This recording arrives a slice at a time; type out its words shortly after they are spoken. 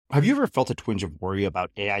Have you ever felt a twinge of worry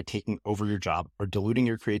about AI taking over your job or diluting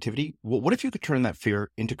your creativity? Well, what if you could turn that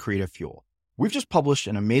fear into creative fuel? We've just published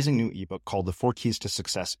an amazing new ebook called The 4 Keys to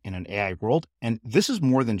Success in an AI World, and this is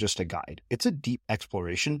more than just a guide. It's a deep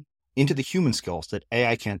exploration into the human skills that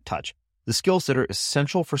AI can't touch, the skills that are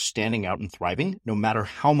essential for standing out and thriving, no matter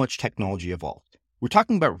how much technology evolves. We're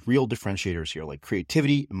talking about real differentiators here, like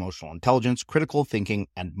creativity, emotional intelligence, critical thinking,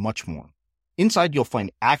 and much more. Inside, you'll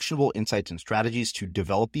find actionable insights and strategies to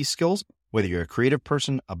develop these skills, whether you're a creative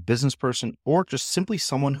person, a business person, or just simply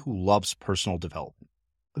someone who loves personal development.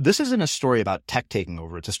 This isn't a story about tech taking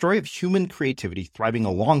over. It's a story of human creativity thriving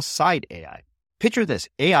alongside AI. Picture this,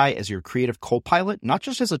 AI as your creative co-pilot, not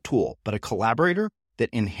just as a tool, but a collaborator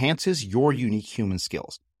that enhances your unique human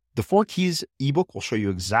skills. The 4 Keys ebook will show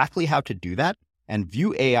you exactly how to do that and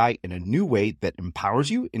view AI in a new way that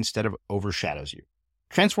empowers you instead of overshadows you.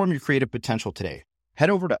 Transform your creative potential today. Head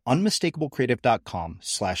over to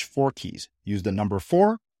unmistakablecreative.com/4keys. Use the number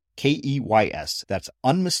 4, KEYS. That's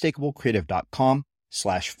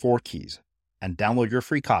unmistakablecreative.com/4keys and download your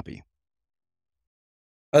free copy.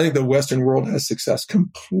 I think the Western world has success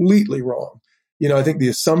completely wrong. I think the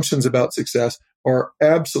assumptions about success are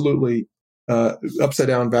absolutely upside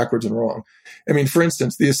down, backwards, and wrong. I mean, for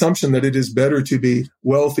instance, the assumption that it is better to be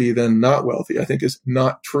wealthy than not wealthy, I think is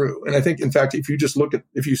not true. And I think, in fact, if you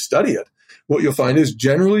study it, what you'll find is,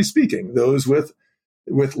 generally speaking, those with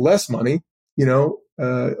less money,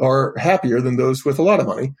 are happier than those with a lot of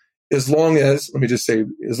money. As long as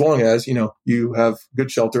you have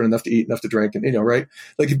good shelter, enough to eat, enough to drink, and, right?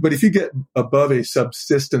 But if you get above a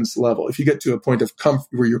subsistence level, if you get to a point of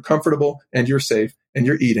where you're comfortable and you're safe and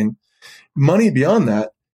you're eating, money beyond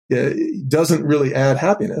that doesn't really add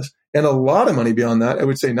happiness. And a lot of money beyond that, I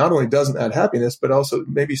would say, not only doesn't add happiness, but also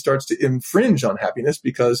maybe starts to infringe on happiness,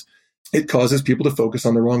 because it causes people to focus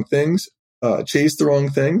on the wrong things, chase the wrong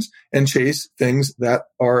things, and chase things that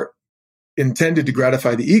are intended to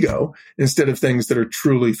gratify the ego instead of things that are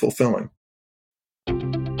truly fulfilling.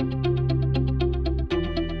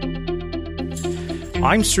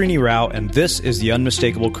 I'm Srini Rao, and this is the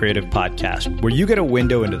Unmistakable Creative Podcast, where you get a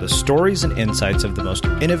window into the stories and insights of the most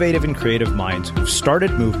innovative and creative minds who've started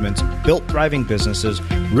movements, built thriving businesses,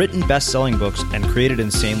 written best-selling books, and created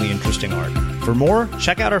insanely interesting art. For more,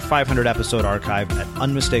 check out our 500-episode archive at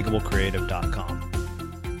unmistakablecreative.com.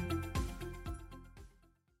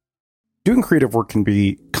 Doing creative work can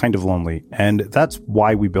be kind of lonely, and that's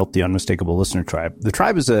why we built the Unmistakable Listener Tribe. The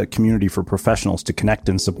tribe is a community for professionals to connect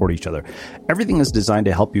and support each other. Everything is designed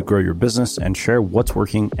to help you grow your business and share what's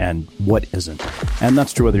working and what isn't. And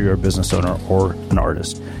that's true whether you're a business owner or an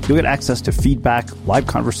artist. You'll get access to feedback, live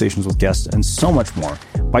conversations with guests, and so much more.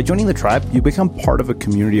 By joining the tribe, you become part of a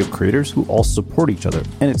community of creators who all support each other,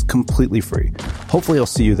 and it's completely free. Hopefully I'll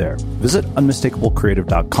see you there. Visit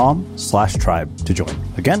unmistakablecreative.com/tribe to join.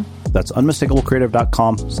 Again, that's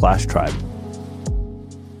unmistakablecreative.com/tribe.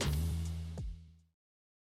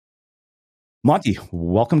 Monty,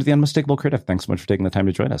 welcome to the Unmistakable Creative. Thanks so much for taking the time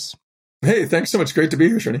to join us. Hey, thanks so much. Great to be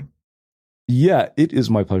here, Srini. Yeah, it is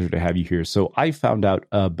my pleasure to have you here. So I found out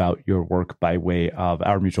about your work by way of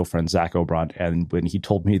our mutual friend, Zach Obron. And when he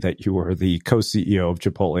told me that you were the co-CEO of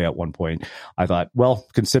Chipotle at one point, I thought, well,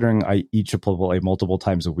 considering I eat Chipotle multiple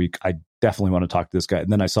times a week, I definitely want to talk to this guy.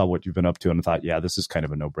 And then I saw what you've been up to and I thought, yeah, this is kind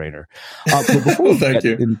of a no-brainer. But before we get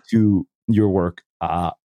into your work,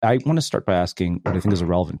 I want to start by asking what I think is a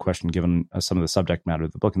relevant question given some of the subject matter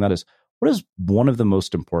of the book. And that is, what is one of the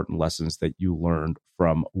most important lessons that you learned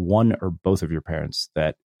from one or both of your parents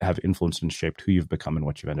that have influenced and shaped who you've become and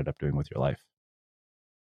what you've ended up doing with your life?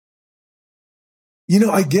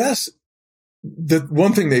 I guess the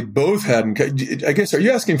one thing they both had, I guess, are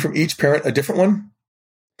you asking from each parent a different one?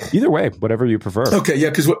 Either way, whatever you prefer. Okay, yeah,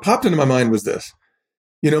 because what popped into my mind was this.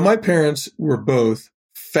 My parents were both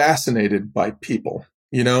fascinated by people.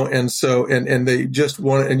 And so, and they just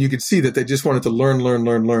wanted, and you could see that they just wanted to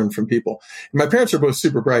learn from people. And my parents are both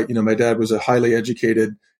super bright. My dad was a highly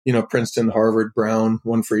educated, Princeton, Harvard, Brown,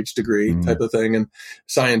 one for each degree type of thing, and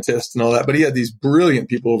scientist and all that. But he had these brilliant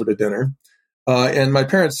people over to dinner. And my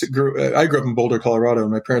parents I grew up in Boulder, Colorado,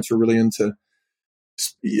 and my parents were really into,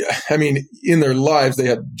 in their lives, they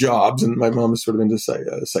had jobs, and my mom was sort of into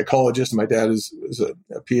psychologist, and my dad is a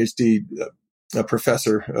PhD, a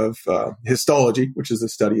professor of histology, which is the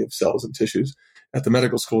study of cells and tissues at the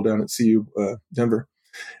medical school down at CU Denver.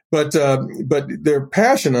 But their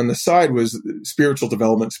passion on the side was spiritual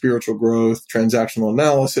development, spiritual growth, transactional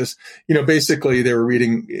analysis. Basically they were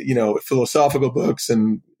reading, philosophical books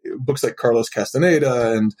and books like Carlos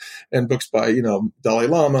Castaneda and books by, Dalai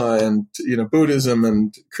Lama and, Buddhism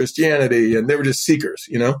and Christianity. And they were just seekers,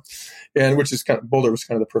 and which is Boulder was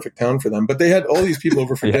kind of the perfect town for them. But they had all these people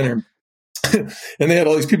over for dinner. And they had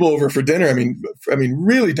all these people over for dinner. I mean,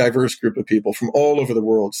 really diverse group of people from all over the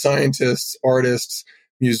world, scientists, artists,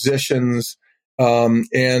 musicians.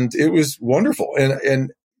 And it was wonderful.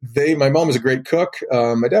 And my mom was a great cook.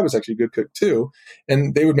 My dad was actually a good cook too.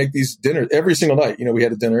 And they would make these dinners every single night. We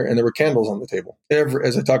had a dinner and there were candles on the table.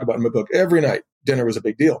 As I talk about in my book, every night dinner was a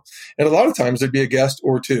big deal. And a lot of times there'd be a guest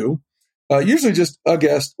or two, usually just a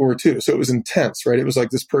guest or two. So it was intense, right? It was like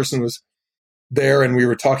this person was there and we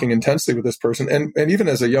were talking intensely with this person. And even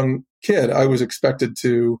as a young kid, I was expected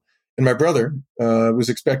to, and my brother was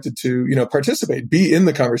expected to, participate, be in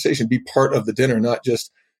the conversation, be part of the dinner, not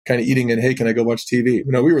just kind of eating and, hey, can I go watch TV?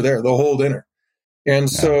 We were there the whole dinner. And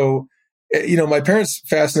so, my parents'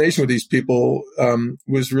 fascination with these people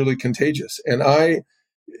was really contagious. And I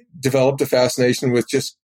developed a fascination with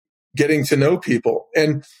just getting to know people.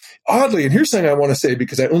 And oddly, and here's something I want to say,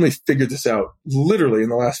 because I only figured this out literally in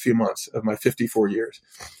the last few months of my 54 years.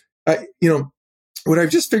 What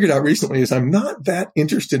I've just figured out recently is I'm not that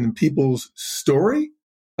interested in people's story.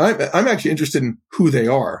 I'm actually interested in who they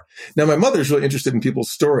are. Now, my mother's really interested in people's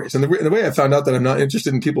stories. And the way I found out that I'm not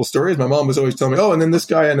interested in people's stories, my mom was always telling me, oh, and then this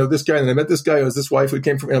guy, I know this guy, and I met this guy who has this wife who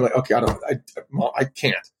came from, and I'm like, okay, Mom, I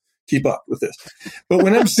can't keep up with this. But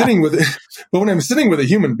when I'm sitting with a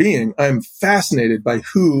human being, I'm fascinated by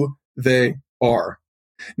who they are,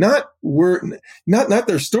 not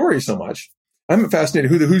their story so much. I'm fascinated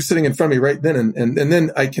who's sitting in front of me right then, and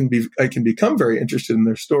then I can become very interested in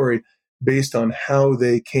their story based on how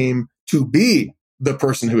they came to be the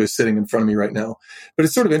person who is sitting in front of me right now. But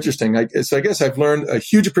it's sort of interesting. So I guess I've learned a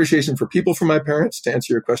huge appreciation for people from my parents, to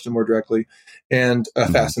answer your question more directly, and a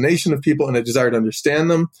fascination of people and a desire to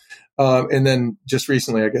understand them. And then just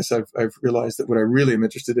recently, I guess I've realized that what I really am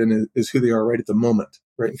interested in is who they are right at the moment,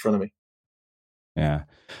 right in front of me. Yeah.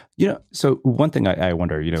 So one thing I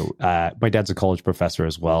wonder, my dad's a college professor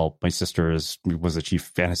as well. My sister was a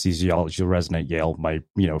chief anesthesiology resident at Yale. One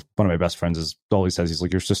of my best friends always says, he's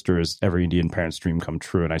like, your sister is every Indian parent's dream come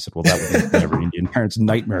true. And I said, well, that would be every Indian parent's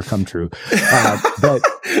nightmare come true. But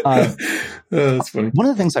that's funny. One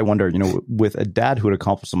of the things I wonder, with a dad who had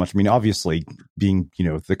accomplished so much, obviously being,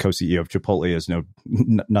 the co-CEO of Chipotle is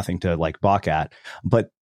nothing to balk at,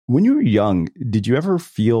 but when you were young, did you ever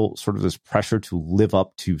feel sort of this pressure to live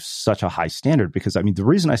up to such a high standard? Because, the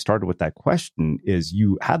reason I started with that question is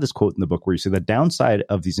you had this quote in the book where you say the downside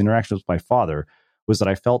of these interactions with my father was that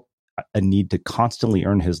I felt a need to constantly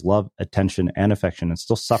earn his love, attention, and affection, and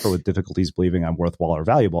still suffer with difficulties believing I'm worthwhile or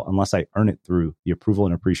valuable unless I earn it through the approval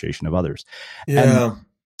and appreciation of others. Yeah. And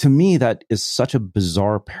to me, that is such a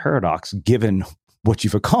bizarre paradox given what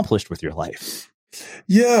you've accomplished with your life.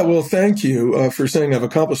 Yeah, well, thank you for saying I've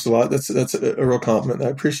accomplished a lot. That's a real compliment. I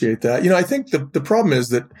appreciate that. I think the problem is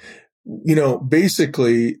that,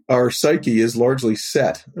 basically our psyche is largely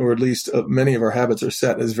set, or at least many of our habits are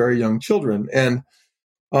set as very young children. And,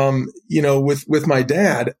 with my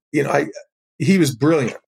dad, he was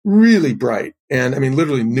brilliant, really bright. And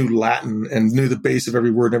literally knew Latin and knew the base of every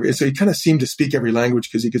word. So he kind of seemed to speak every language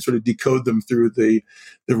because he could sort of decode them through the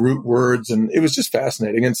root words. And it was just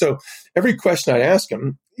fascinating. And so every question I'd ask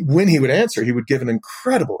him, when he would answer, he would give an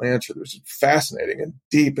incredible answer that was fascinating and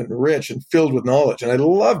deep and rich and filled with knowledge. And I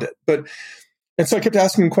loved it. And so I kept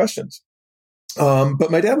asking him questions.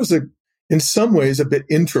 But my dad was in some ways a bit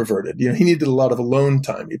introverted. He needed a lot of alone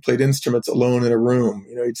time. He played instruments alone in a room.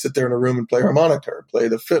 He'd sit there in a room and play harmonica or play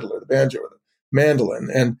the fiddle or the banjo or the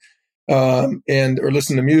mandolin or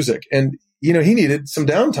listen to music. And, he needed some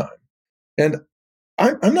downtime. And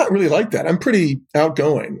I'm not really like that. I'm pretty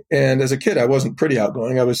outgoing. And as a kid, I wasn't pretty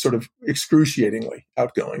outgoing. I was sort of excruciatingly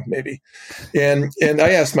outgoing, maybe. And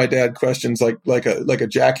I asked my dad questions like a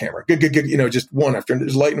jackhammer, just one after,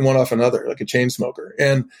 just lighting one off another, like a chain smoker.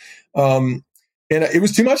 And it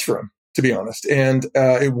was too much for him, to be honest. And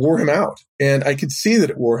it wore him out. And I could see that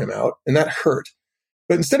it wore him out, and that hurt.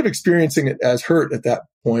 But instead of experiencing it as hurt at that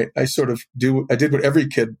point, I did what every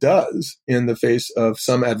kid does in the face of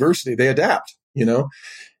some adversity. They adapt, And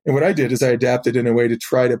what I did is I adapted in a way to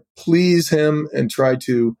try to please him and try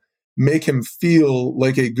to make him feel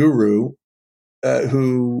like a guru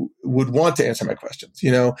who would want to answer my questions,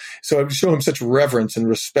 So I would show him such reverence and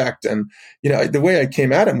respect. And, the way I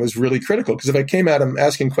came at him was really critical, because if I came at him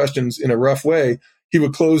asking questions in a rough way, he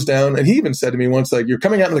would close down. And he even said to me once, you're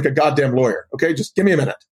coming at me like a goddamn lawyer. Okay, just give me a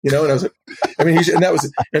minute, And I was like,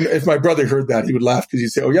 and if my brother heard that, he would laugh because he'd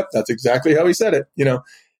say, oh, yep, that's exactly how he said it,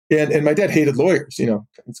 And my dad hated lawyers,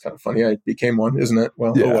 It's kind of funny. I became one, isn't it?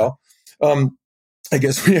 Well, yeah. Oh well. I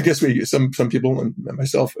guess we some people and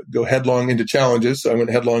myself go headlong into challenges. So I went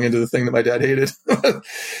headlong into the thing that my dad hated.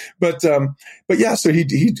 but yeah, so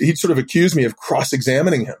he sort of accused me of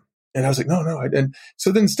cross-examining him. And I was like, no. And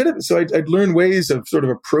so then I'd learn ways of sort of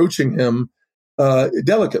approaching him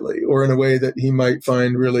delicately, or in a way that he might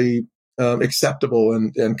find really acceptable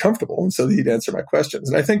and comfortable. And so he'd answer my questions.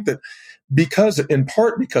 And I think that in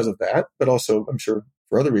part because of that, but also I'm sure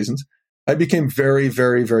for other reasons, I became very,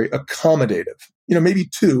 very, very accommodative, maybe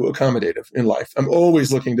too accommodative in life. I'm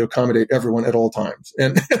always looking to accommodate everyone at all times,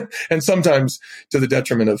 and and sometimes to the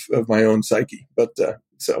detriment of my own psyche. But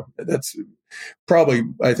so that's probably,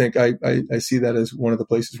 I think I see that as one of the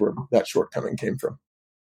places where that shortcoming came from.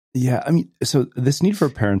 Yeah, I mean, so this need for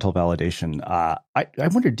parental validation, I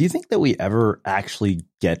wonder, do you think that we ever actually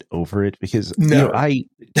get over it? Because I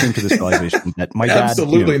came to this realization that my dad,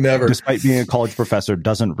 absolutely never, despite being a college professor,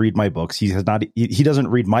 doesn't read my books. He doesn't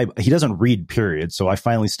read, period. So I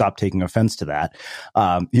finally stopped taking offense to that.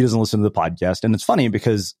 He doesn't listen to the podcast, and it's funny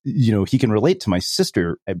because he can relate to my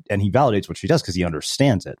sister, and he validates what she does because he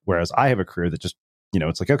understands it. Whereas I have a career that just,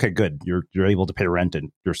 it's like, okay, good. You're able to pay rent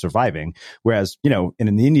and you're surviving. Whereas, in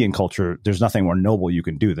the Indian culture, there's nothing more noble you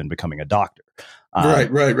can do than becoming a doctor. Right.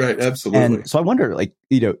 Absolutely. And so I wonder, if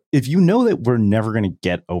that we're never going to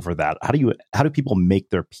get over that, how do people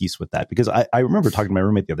make their peace with that? Because I remember talking to my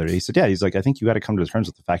roommate the other day. He said, he's like, I think you got to come to terms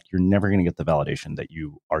with the fact you're never going to get the validation that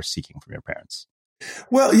you are seeking from your parents.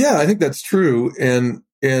 Well, yeah, I think that's true. And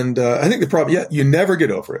I think the problem, you never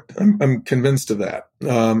get over it. I'm convinced of that.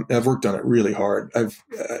 I've worked on it really hard.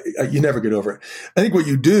 You never get over it. I think what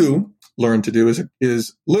you do learn to do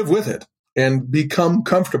is live with it and become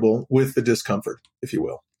comfortable with the discomfort, if you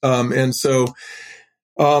will. And so,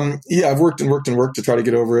 I've worked to try to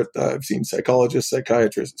get over it. I've seen psychologists,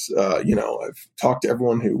 psychiatrists, I've talked to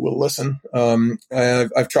everyone who will listen.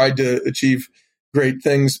 I've tried to achieve great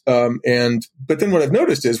things. But then what I've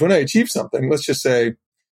noticed is when I achieve something, let's just say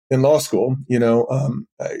in law school,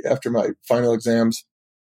 after my final exams,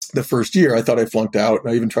 the first year, I thought I flunked out,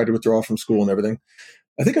 and I even tried to withdraw from school and everything.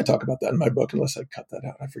 I think I talk about that in my book, unless I cut that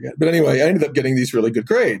out. I forget. But anyway, I ended up getting these really good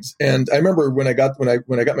grades. And I remember when I got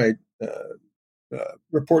my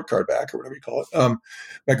report card back, or whatever you call it,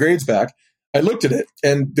 my grades back, I looked at it,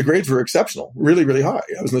 and the grades were exceptional, really, really high.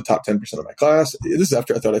 I was in the top 10% of my class. This is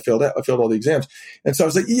after I thought I failed all the exams. And so I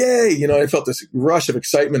was like, yay, I felt this rush of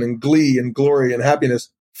excitement and glee and glory and happiness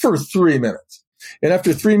for 3 minutes. And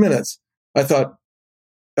after 3 minutes, I thought,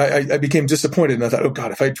 I became disappointed, and I thought, oh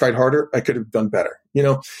God, if I tried harder, I could have done better.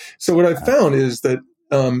 So what I found is that,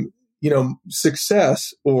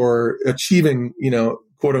 success or achieving,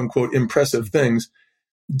 quote unquote, impressive things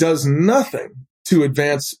does nothing to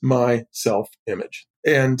advance my self-image.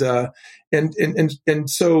 And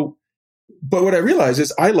so, but what I realized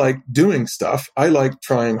is I like doing stuff. I like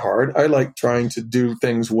trying hard. I like trying to do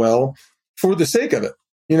things well for the sake of it.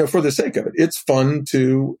 It's fun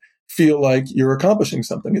to feel like you're accomplishing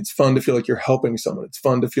something. It's fun to feel like you're helping someone. It's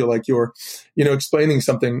fun to feel like you're, explaining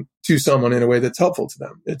something to someone in a way that's helpful to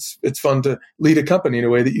them. It's fun to lead a company in a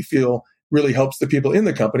way that you feel really helps the people in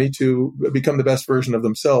the company to become the best version of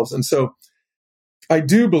themselves. And so I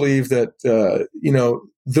do believe that,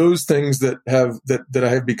 those things that I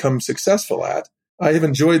have become successful at, I have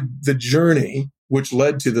enjoyed the journey, which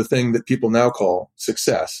led to the thing that people now call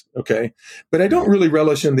success. Okay. But I don't really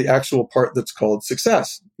relish in the actual part that's called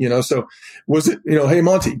success. So was it, hey,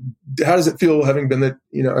 Monty, how does it feel having been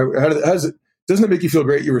doesn't it make you feel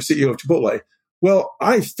great you were CEO of Chipotle? Well,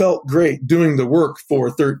 I felt great doing the work for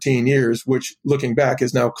 13 years, which looking back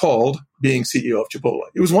is now called being CEO of Chipotle.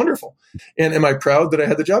 It was wonderful. And am I proud that I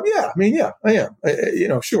had the job? Yeah. I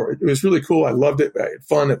am. Sure. It was really cool. I loved it. I had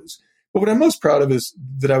fun. But what I'm most proud of is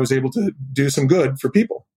that I was able to do some good for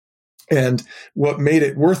people. And what made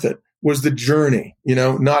it worth it was the journey,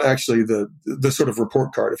 not actually the sort of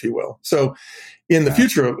report card, if you will. So in the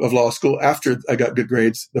future of law school, after I got good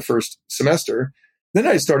grades the first semester, then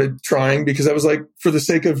I started trying because I was like, for the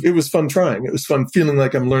sake of, it was fun trying. It was fun feeling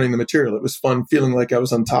like I'm learning the material. It was fun feeling like I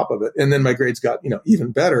was on top of it. And then my grades got,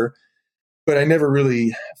 even better. But I never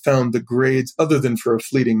really found the grades, other than for a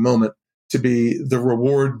fleeting moment, to be the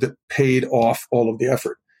reward that paid off all of the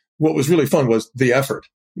effort. What was really fun was the effort.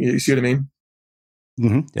 You see what I mean?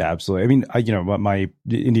 Yeah, absolutely. I mean, my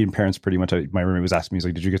Indian parents pretty much, my roommate was asking me, he's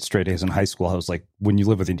like, did you get straight A's in high school? I was like, when you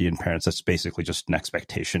live with Indian parents, that's basically just an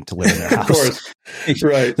expectation to live in their house. Of course.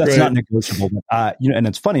 Right. That's not negotiable. But, and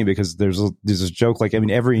it's funny because there's this joke, like, I mean,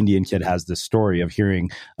 every Indian kid has this story of hearing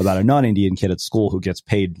about a non-Indian kid at school who gets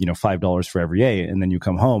paid, $5 for every A. And then you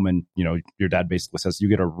come home and, your dad basically says, you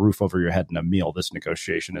get a roof over your head and a meal. This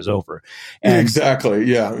negotiation is over. And exactly.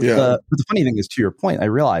 Yeah. Yeah. But the funny thing is, to your point, I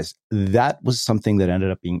realized that was something that ended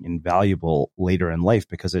up being invaluable later in life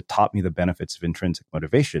because it taught me the benefits of intrinsic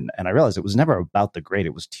motivation. And I realized it was never about the grade.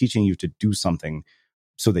 It was teaching you to do something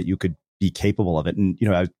so that you could be capable of it. And,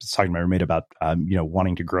 I was talking to my roommate about,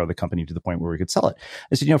 wanting to grow the company to the point where we could sell it.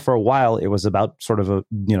 I said, for a while, it was about sort of the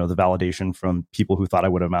validation from people who thought I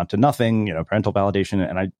would amount to nothing, parental validation.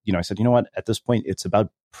 And I said, what, at this point, it's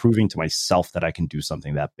about proving to myself that I can do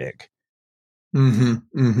something that big.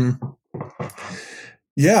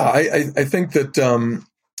 Yeah, I think that,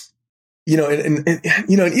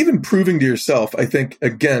 and even proving to yourself, I think,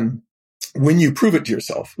 again, when you prove it to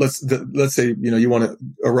yourself, let's say, you want to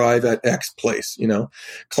arrive at X place,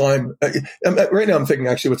 climb. Right now I'm thinking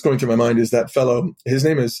actually what's going through my mind is that fellow, his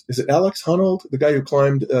name is it Alex Honnold, the guy who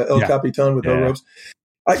climbed El Capitan with no ropes.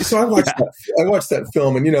 I watched that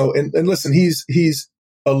film and, and listen, he's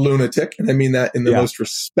a lunatic. And I mean that in the most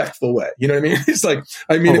respectful way. You know what I mean? It's like,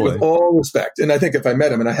 I mean it with all respect. And I think if I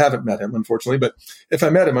met him, and I haven't met him, unfortunately, but if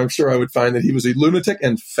I met him, I'm sure I would find that he was a lunatic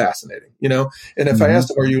and fascinating, and if I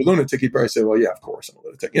asked him, are you a lunatic? He'd probably say, well, yeah, of course I'm a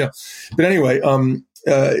lunatic, but anyway,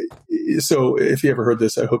 so if he ever heard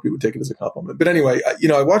this, I hope he would take it as a compliment. But anyway,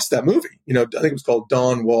 I watched that movie, I think it was called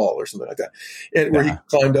Dawn Wall or something like that. And where he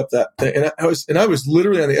climbed up that thing. And I was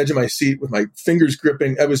literally on the edge of my seat with my fingers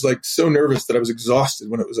gripping. I was like so nervous that I was exhausted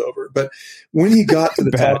when it was over. But when he got to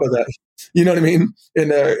the top of that, you know what I mean?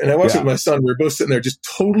 And I watched it with my son. We were both sitting there just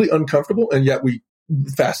totally uncomfortable. And yet we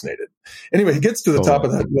fascinated. Anyway, he gets to the top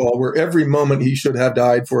of that wall where every moment he should have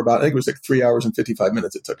died for about, I think it was like 3 hours and 55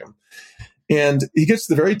 minutes it took him. And he gets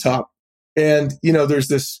to the very top and, there's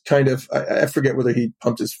this kind of, I forget whether he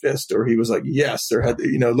pumped his fist or he was like, yes, or had,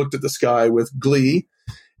 looked at the sky with glee.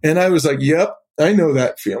 And I was like, yep, I know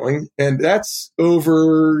that feeling. And that's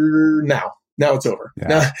over now. Now it's over.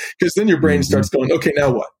 Now, because then your brain starts going, okay,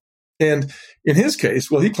 now what? And in his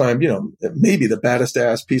case, well, he climbed, maybe the baddest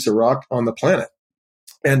ass piece of rock on the planet.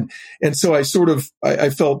 And so I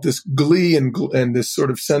felt this glee and this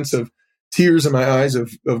sort of sense of tears in my eyes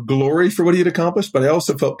of glory for what he had accomplished, but I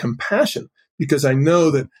also felt compassion because I know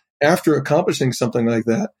that after accomplishing something like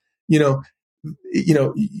that, your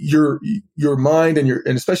mind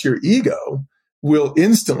and especially your ego will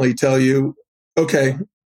instantly tell you, okay,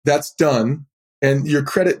 that's done. And your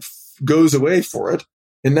credit goes away for it.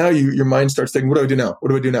 And now your mind starts thinking, what do I do now? What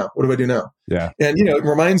do I do now? What do I do now? Yeah. And, it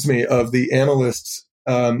reminds me of the analysts.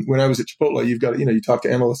 When I was at Chipotle, you've got, you talk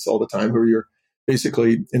to analysts all the time who you're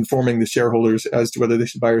basically informing the shareholders as to whether they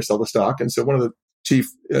should buy or sell the stock. And so one of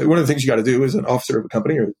the things you got to do as an officer of a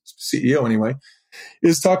company or CEO anyway,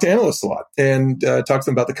 is talk to analysts a lot and talk to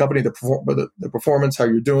them about the company, the performance, how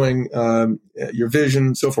you're doing, your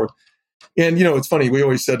vision, so forth. And, it's funny. We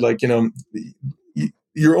always said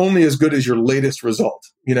you're only as good as your latest result,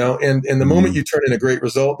 and the moment you turn in a great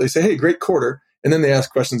result, they say, hey, great quarter. And then they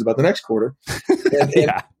ask questions about the next quarter.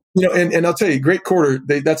 And I'll tell you, great quarter,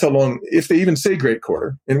 that's how long, if they even say great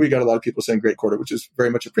quarter, and we got a lot of people saying great quarter, which is very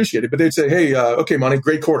much appreciated, but they'd say, hey, okay, Monty,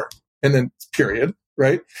 great quarter. And then period,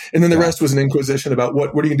 right? And then the rest was an inquisition about what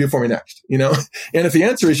are you going to do for me next? And if the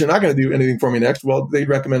answer is you're not going to do anything for me next, well, they'd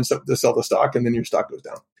recommend to sell the stock and then your stock goes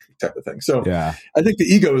down type of thing. So I think the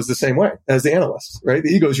ego is the same way as the analyst, right? The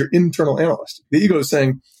ego is your internal analyst. The ego is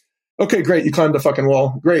saying, okay, great. You climbed the fucking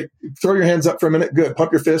wall. Great. Throw your hands up for a minute. Good.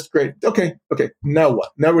 Pump your fist. Great. Okay. Now what?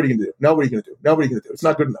 Now what are you going to do? Now what are you going to do? Now what are you going to do? It's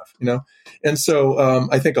not good enough, And so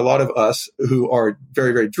I think a lot of us who are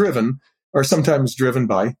very, very driven are sometimes driven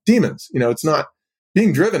by demons. It's not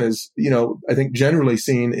being driven is, I think generally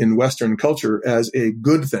seen in Western culture as a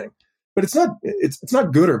good thing, but it's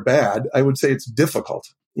not good or bad. I would say it's difficult,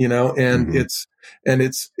 and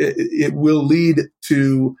it will lead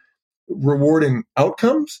to rewarding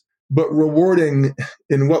outcomes. But rewarding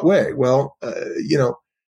in what way? Well,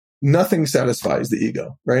 nothing satisfies the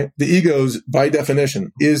ego, right? The ego's, by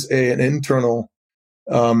definition, is an internal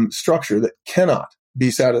structure that cannot be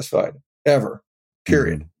satisfied ever,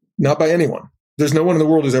 period. Not by anyone. There's no one in the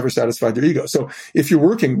world who's ever satisfied their ego. So if you're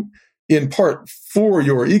working in part for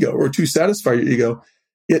your ego or to satisfy your ego,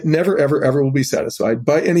 it never, ever, ever will be satisfied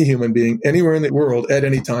by any human being anywhere in the world at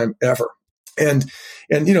any time, ever. And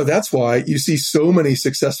that's why you see so many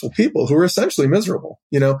successful people who are essentially miserable,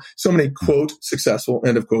 so many quote successful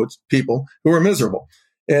end of quotes people who are miserable.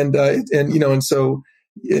 You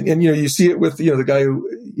see it with, the guy who,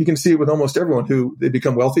 you can see it with almost everyone who they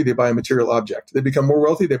become wealthy, they buy a material object. They become more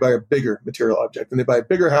wealthy, they buy a bigger material object, and they buy a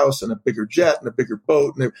bigger house and a bigger jet and a bigger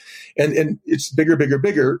boat. And it's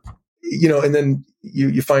bigger, and then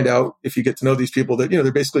you find out, if you get to know these people, that,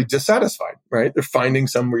 they're basically dissatisfied, right? They're finding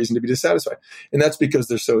some reason to be dissatisfied. And that's because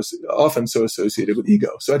they're so often so associated with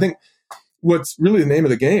ego. So I think what's really the name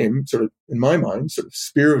of the game, sort of in my mind, sort of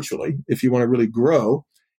spiritually, if you want to really grow,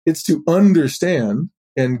 it's to understand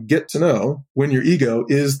and get to know when your ego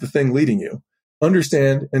is the thing leading you.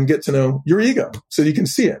 Understand and get to know your ego so you can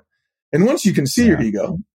see it. And once you can see your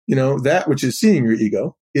ego, that which is seeing your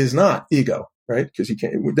ego is not ego, right? Because you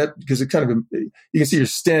can see you're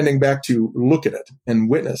standing back to look at it and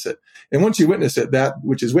witness it. And once you witness it, that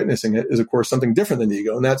which is witnessing it is, of course, something different than the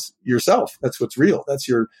ego. And that's yourself. That's what's real. That's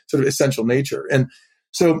your sort of essential nature. And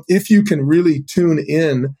so if you can really tune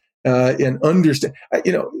in and understand,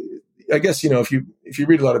 I guess, if you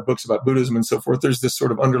read a lot of books about Buddhism and so forth, there's this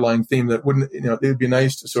sort of underlying theme that it would be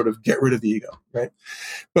nice to sort of get rid of the ego, right?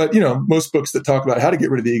 But, most books that talk about how to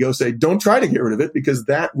get rid of the ego say, don't try to get rid of it, because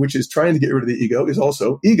that which is trying to get rid of the ego is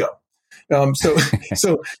also ego. So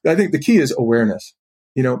I think the key is awareness,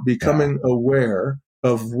 becoming aware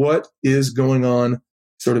of what is going on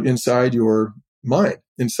sort of inside your mind,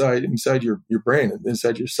 inside your brain,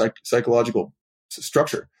 inside your psychological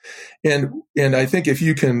structure. And I think if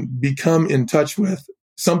you can become in touch with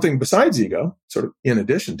something besides ego, sort of in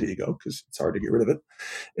addition to ego, because it's hard to get rid of it.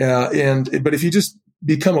 But if you just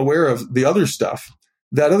become aware of the other stuff,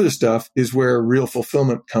 that other stuff is where real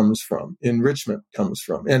fulfillment comes from, enrichment comes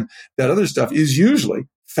from. And that other stuff is usually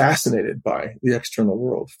fascinated by the external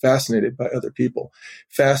world, fascinated by other people,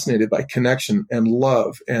 fascinated by connection and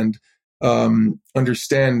love and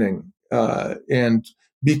understanding, and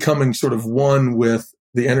becoming sort of one with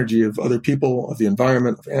the energy of other people, of the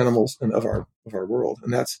environment, of animals, and of our world.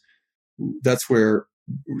 And that's where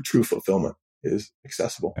true fulfillment is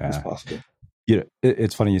accessible as possible.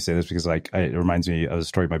 It's funny you say this, because it reminds me of a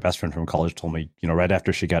story my best friend from college told me. Right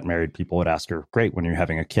after she got married, people would ask her, "Great, when are you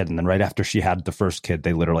having a kid?" And then right after she had the first kid,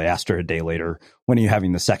 they literally asked her a day later, "When are you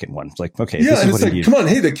having the second one?" It's like, okay, yeah, this and is it's what like, come on,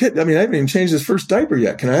 hey, the kid. I mean, I haven't even changed his first diaper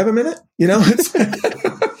yet. Can I have a minute? It's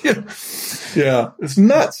yeah, it's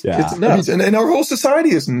nuts. Yeah. It's nuts, and our whole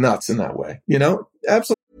society is nuts in that way.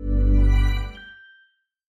 Absolutely.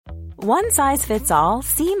 One size fits all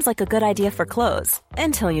seems like a good idea for clothes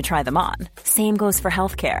until you try them on. Same goes for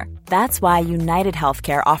healthcare. That's why United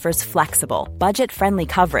Healthcare offers flexible, budget-friendly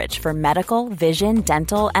coverage for medical, vision,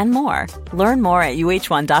 dental, and more. Learn more at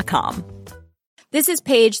uh1.com. This is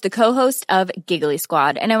Paige, the co-host of Giggly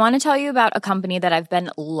Squad, and I want to tell you about a company that I've been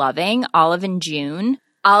loving, Olive & June.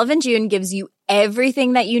 Olive & June gives you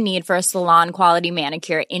everything that you need for a salon-quality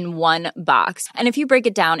manicure in one box. And if you break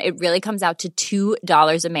it down, it really comes out to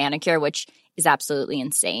 $2 a manicure, which is absolutely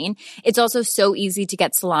insane. It's also so easy to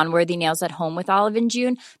get salon-worthy nails at home with Olive &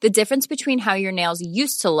 June. The difference between how your nails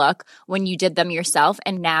used to look when you did them yourself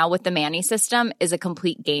and now with the Mani system is a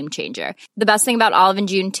complete game changer. The best thing about Olive &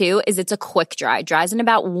 June, too, is it's a quick dry. Dries in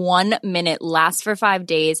about 1 minute, lasts for 5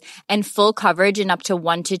 days, and full coverage in up to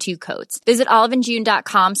 1 to 2 coats. Visit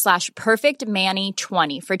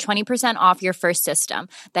oliveandjune.com/perfectmani20 for 20% off your first system.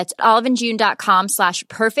 That's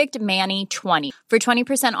oliveandjune.com/perfectmani20 for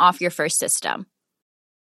 20% off your first system.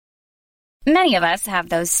 Many of us have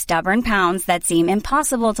those stubborn pounds that seem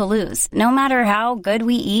impossible to lose, no matter how good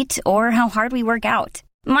we eat or how hard we work out.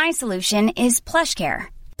 My solution is PlushCare.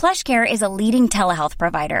 PlushCare is a leading telehealth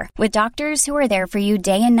provider with doctors who are there for you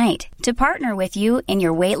day and night to partner with you in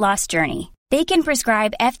your weight loss journey. They can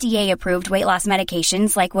prescribe FDA-approved weight loss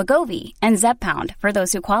medications like Wegovy and Zepbound for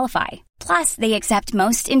those who qualify. Plus, they accept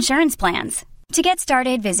most insurance plans. To get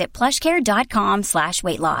started, visit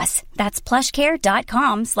plushcare.com/weightloss. That's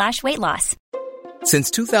plushcare.com/weightloss.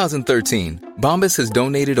 Since 2013, Bombas has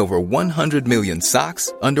donated over 100 million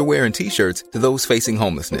socks, underwear, and T-shirts to those facing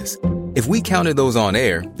homelessness. If we counted those on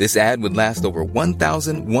air, this ad would last over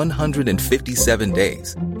 1,157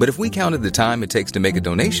 days. But if we counted the time it takes to make a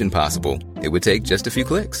donation possible, it would take just a few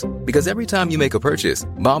clicks. Because every time you make a purchase,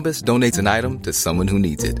 Bombas donates an item to someone who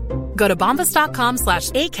needs it. Go to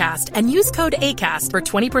bombas.com/ACAST and use code ACAST for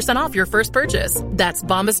 20% off your first purchase. That's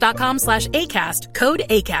bombas.com/ACAST, code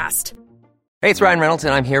ACAST. Hey, it's Ryan Reynolds,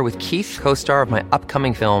 and I'm here with Keith, co-star of my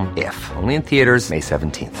upcoming film, If, only in theaters May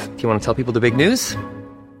 17th. Do you want to tell people the big news?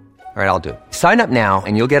 All right, I'll do it. Sign up now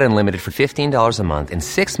and you'll get unlimited for $15 a month and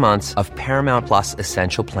 6 months of Paramount Plus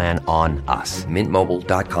Essential Plan on us.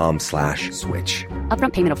 MintMobile.com/switch.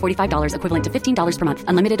 Upfront payment of $45 equivalent to $15 per month.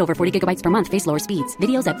 Unlimited over 40 gigabytes per month. Face lower speeds.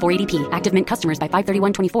 Videos at 480p. Active Mint customers by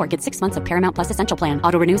 531.24 get 6 months of Paramount Plus Essential Plan.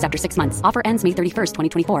 Auto renews after 6 months. Offer ends May 31st,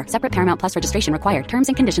 2024. Separate Paramount Plus registration required. Terms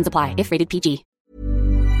and conditions apply if rated PG.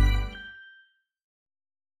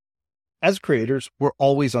 As creators, we're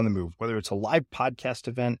always on the move. Whether it's a live podcast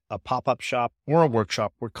event, a pop-up shop, or a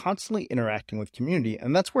workshop, we're constantly interacting with community,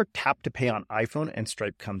 and that's where Tap to Pay on iPhone and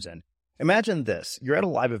Stripe comes in. Imagine this. You're at a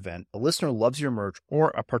live event, a listener loves your merch, or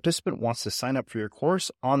a participant wants to sign up for your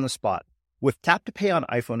course on the spot. With Tap to Pay on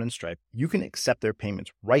iPhone and Stripe, you can accept their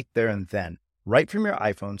payments right there and then, right from your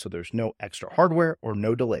iPhone, so there's no extra hardware or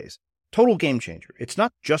no delays. Total game changer. It's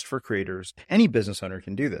not just for creators. Any business owner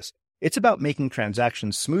can do this. It's about making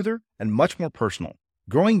transactions smoother and much more personal,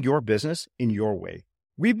 growing your business in your way.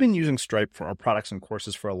 We've been using Stripe for our products and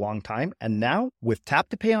courses for a long time, and now with Tap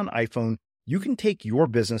to Pay on iPhone, you can take your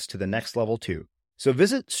business to the next level too. So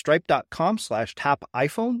visit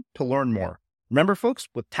stripe.com/tapiphone to learn more. Remember, folks,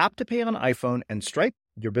 with Tap to Pay on iPhone and Stripe,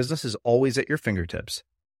 your business is always at your fingertips.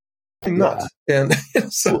 Nuts. And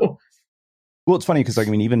so... Well, it's funny because, like,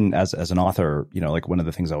 I mean, even as an author, you know, like one of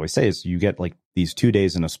the things I always say is you get like these 2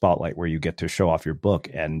 days in a spotlight where you get to show off your book.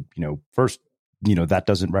 And, you know, first, you know, that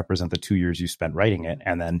doesn't represent the 2 years you spent writing it.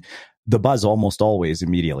 And then the buzz almost always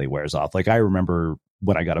immediately wears off. Like, I remember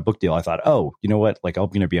when I got a book deal, I thought, oh, you know what, like, I'm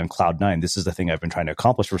going to be on cloud 9. This is the thing I've been trying to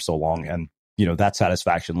accomplish for so long. And, you know, that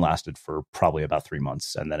satisfaction lasted for probably about 3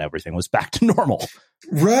 months. And then everything was back to normal.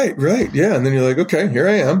 Right. Yeah. And then you're like, okay, here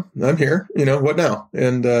I am. I'm here. You know, what now?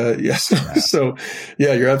 And so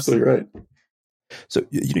yeah, you're absolutely right. So,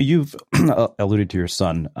 you know, you've alluded to your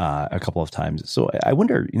son a couple of times. So I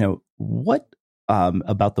wonder, you know, what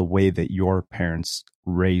about the way that your parents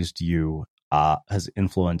raised you has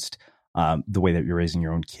influenced the way that you're raising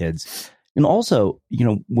your own kids? And also, you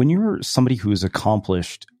know, when you're somebody who's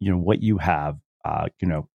accomplished, you know, what you have, you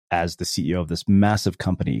know, as the CEO of this massive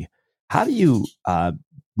company, how do you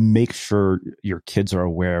make sure your kids are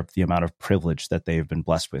aware of the amount of privilege that they've been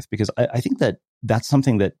blessed with? Because I think that that's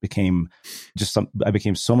something that I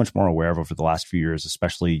became so much more aware of over the last few years,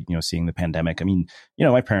 especially, you know, seeing the pandemic. I mean, you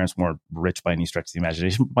know, my parents weren't rich by any stretch of the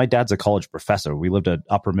imagination. My dad's a college professor. We lived an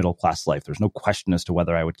upper middle class life. There's no question as to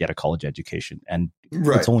whether I would get a college education. And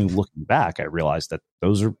It's only looking back, I realized that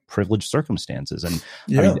those are privileged circumstances. And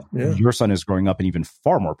your son is growing up in even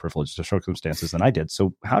far more privileged circumstances than I did.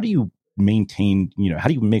 So how do you maintain, you know, how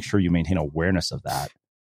do you make sure you maintain awareness of that?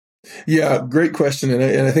 Yeah, great question.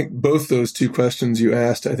 And I think both those two questions you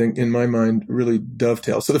asked, I think in my mind really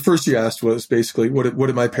dovetail. So the first you asked was basically, what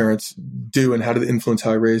did my parents do and how did it influence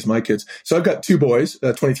how I raised my kids? So I've got two boys,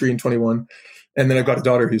 23 and 21, and then I've got a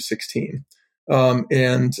daughter who's 16. You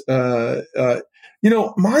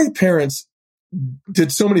know, my parents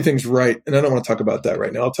did so many things right. And I don't want to talk about that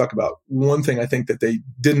right now. I'll talk about one thing I think that they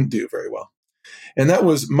didn't do very well. And that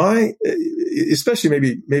was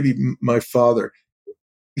especially maybe my father.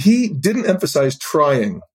 He didn't emphasize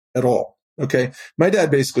trying at all. Okay. My dad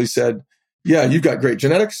basically said, yeah, you've got great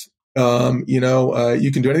genetics. You can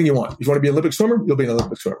do anything you want. If you want to be an Olympic swimmer, you'll be an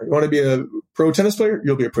Olympic swimmer. You want to be a pro tennis player,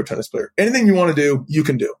 you'll be a pro tennis player. Anything you want to do, you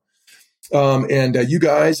can do. You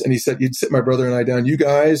guys, and he said, he'd sit my brother and I down. You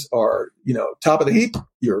guys are, you know, top of the heap.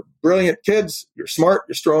 You're brilliant kids. You're smart.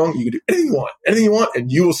 You're strong. You can do anything you want, and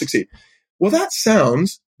you will succeed. Well, that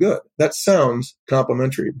sounds good. That sounds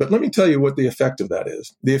complimentary. But let me tell you what the effect of that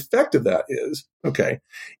is. The effect of that is, okay,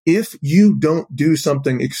 if you don't do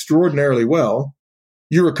something extraordinarily well,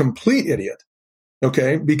 you're a complete idiot.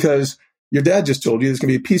 Okay. Because your dad just told you there's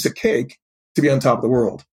going to be a piece of cake to be on top of the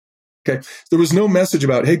world. Okay. There was no message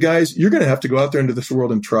about, hey guys, you're going to have to go out there into this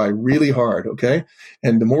world and try really hard. Okay.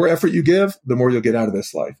 And the more effort you give, the more you'll get out of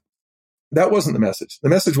this life. That wasn't the message. The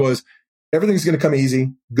message was everything's going to come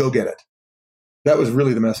easy. Go get it. That was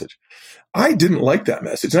really the message. I didn't like that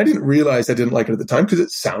message. And I didn't realize I didn't like it at the time because it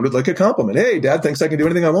sounded like a compliment. Hey, dad thinks I can do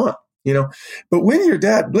anything I want, you know. But when your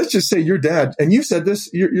dad, let's just say your dad, and you said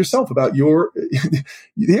this yourself about the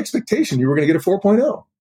expectation you were going to get a 4.0.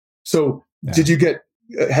 So Did you get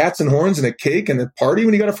hats and horns and a cake and a party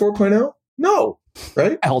when you got a 4.0? No,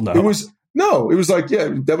 right? Hell no. It was like,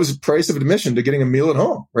 that was the price of admission to getting a meal at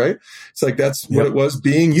home, right? It's like, that's what it was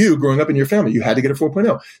being you growing up in your family. You had to get a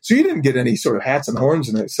 4.0. So you didn't get any sort of hats and horns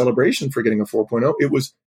and a celebration for getting a 4.0. It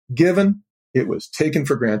was given. It was taken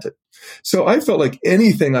for granted. So I felt like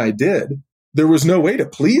anything I did there was no way to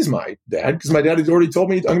please my dad because my dad had already told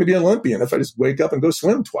me I'm going to be an Olympian if I just wake up and go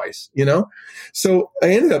swim twice, So I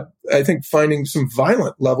ended up, I think, finding some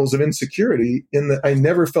violent levels of insecurity in that I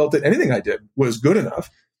never felt that anything I did was good enough.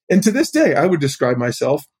 And to this day, I would describe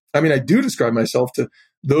myself, I do describe myself to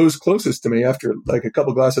those closest to me after like a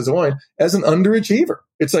couple glasses of wine as an underachiever.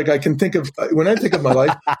 It's like I can think of, when I think of my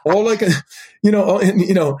life, all I can, and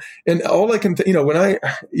all I can, when I,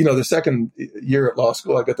 the second year at law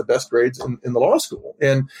school, I got the best grades in the law school.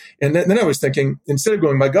 And then I was thinking, instead of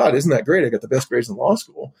going, my God, isn't that great? I got the best grades in law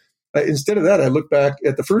school. Instead of that, I look back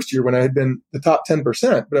at the first year when I had been the top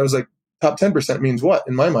 10%, but I was like, top 10% means what?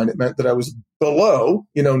 In my mind, it meant that I was below,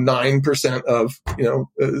 9% of,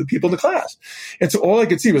 the people in the class. And so all I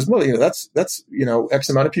could see was, well, that's, X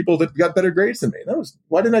amount of people that got better grades than me. And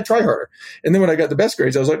why didn't I try harder? And then when I got the best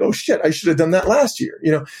grades, I was like, oh shit, I should have done that last year,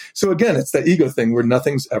 So again, it's that ego thing where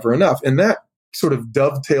nothing's ever enough. And that sort of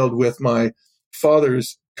dovetailed with my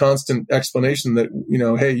father's constant explanation that,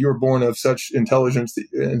 hey, you were born of such intelligence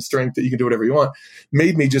and strength that you can do whatever you want,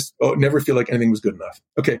 made me just never feel like anything was good enough.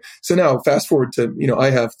 Okay. So now fast forward to, I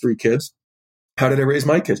have 3 kids. How did I raise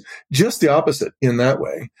my kids? Just the opposite in that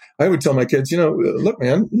way. I would tell my kids, look,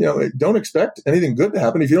 man, don't expect anything good to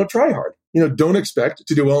happen if you don't try hard. Don't expect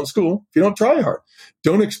to do well in school if you don't try hard.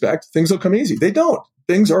 Don't expect things will come easy. They don't.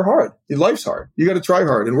 Things are hard. Life's hard. You got to try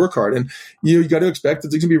hard and work hard. And you got to expect that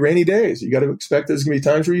there's going to be rainy days. You got to expect that there's going to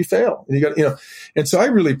be times where you fail. And you got, and so I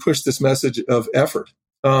really pushed this message of effort.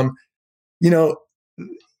 And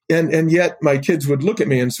yet my kids would look at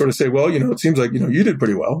me and sort of say, well, it seems like, you did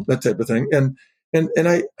pretty well, that type of thing. And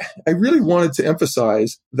I really wanted to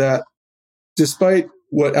emphasize that despite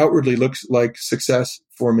what outwardly looks like success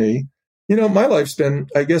for me, my life's been,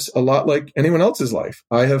 I guess, a lot like anyone else's life.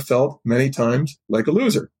 I have felt many times like a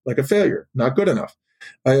loser, like a failure, not good enough.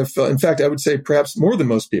 I have felt, in fact, I would say perhaps more than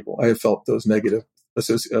most people, I have felt those negative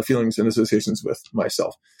feelings and associations with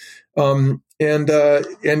myself. And I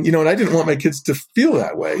didn't want my kids to feel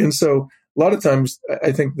that way. And so a lot of times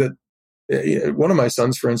I think that one of my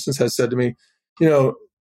sons, for instance, has said to me,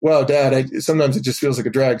 well, Dad, sometimes it just feels like a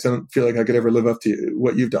drag because I don't feel like I could ever live up to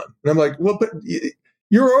what you've done. And I'm like, well, but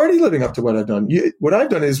you're already living up to what I've done. What I've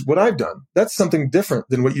done is what I've done. That's something different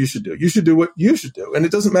than what you should do. You should do what you should do. And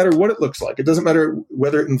it doesn't matter what it looks like. It doesn't matter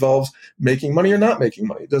whether it involves making money or not making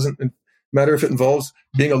money. It doesn't matter if it involves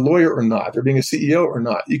being a lawyer or not, or being a CEO or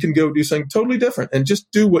not. You can go do something totally different and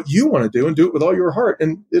just do what you want to do and do it with all your heart,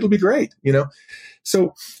 and it'll be great,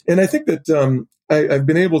 So, and I think that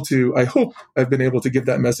I hope I've been able to give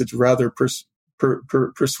that message rather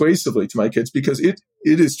persuasively to my kids, because it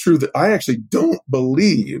is true that I actually don't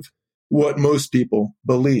believe what most people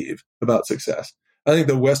believe about success. I think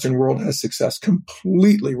the Western world has success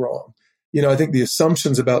completely wrong. I think the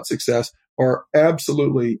assumptions about success are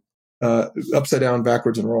absolutely upside down,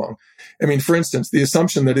 backwards, and wrong. I mean, for instance, the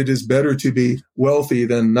assumption that it is better to be wealthy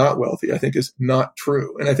than not wealthy, I think, is not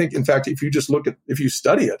true. And I think, in fact, if you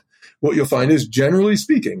study it, what you'll find is, generally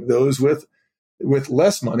speaking, those with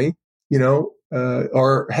less money,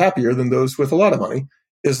 are happier than those with a lot of money,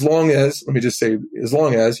 as long as,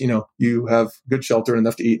 you have good shelter and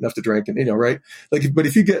enough to eat, enough to drink, and, right? But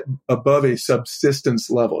if you get above a subsistence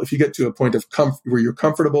level, if you get to a point of where you're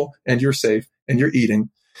comfortable and you're safe and you're eating,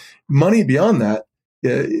 money beyond that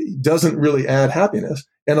doesn't really add happiness.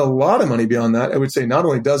 And a lot of money beyond that, I would say, not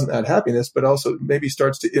only doesn't add happiness, but also maybe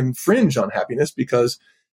starts to infringe on happiness, because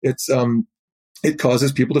it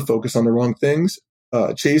causes people to focus on the wrong things,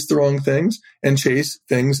 chase the wrong things, and chase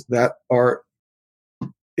things that are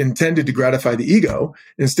intended to gratify the ego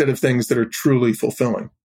instead of things that are truly fulfilling.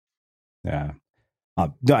 Yeah.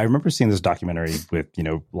 No, I remember seeing this documentary with,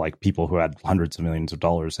 like people who had hundreds of millions of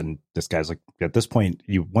dollars. And this guy's like, at this point,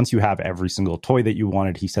 once you have every single toy that you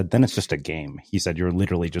wanted, he said, then it's just a game. He said, you're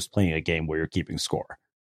literally just playing a game where you're keeping score.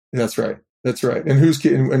 That's right. That's right. And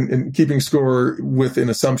and keeping score with an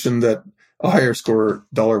assumption that a higher score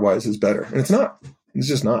dollar wise is better. And it's not. It's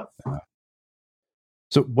just not.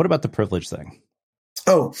 So what about the privilege thing?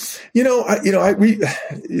 Oh,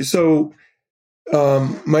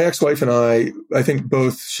 my ex-wife and I think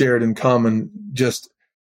both shared in common just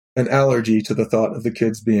an allergy to the thought of the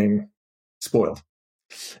kids being spoiled.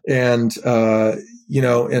 And,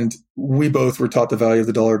 and we both were taught the value of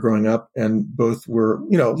the dollar growing up, and both were,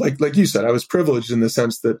 like you said, I was privileged in the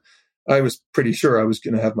sense that I was pretty sure I was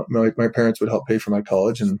going to have my parents would help pay for my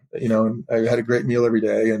college, and, and I had a great meal every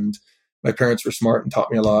day, and my parents were smart and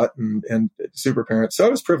taught me a lot, and super parents. So I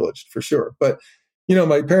was privileged for sure. But,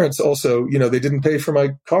 my parents also, they didn't pay for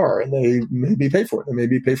my car, and they maybe pay for it. They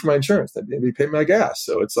maybe pay for my insurance. They maybe pay my gas.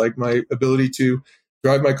 So it's like my ability to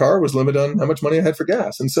drive my car was limited on how much money I had for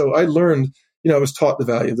gas. And so I learned, I was taught the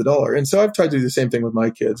value of the dollar. And so I've tried to do the same thing with my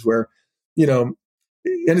kids where, and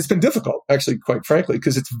it's been difficult, actually, quite frankly,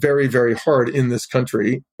 because it's very, very hard in this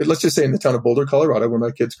country. Let's just say in the town of Boulder, Colorado, where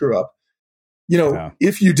my kids grew up.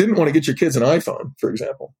 If you didn't want to get your kids an iPhone, for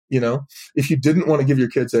example, if you didn't want to give your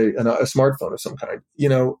kids a smartphone of some kind,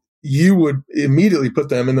 you would immediately put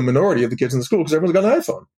them in the minority of the kids in the school because everyone's got an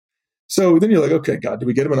iPhone. So then you're like, okay, God, do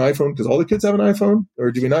we get them an iPhone because all the kids have an iPhone?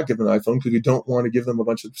 Or do we not give them an iPhone because we don't want to give them a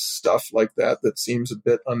bunch of stuff like that seems a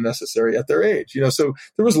bit unnecessary at their age? So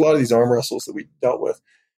there was a lot of these arm wrestles that we dealt with.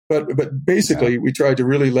 But basically, we tried to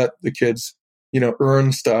really let the kids,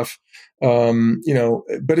 earn stuff. But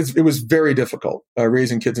it was very difficult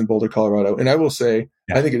raising kids in Boulder, Colorado. And I will say,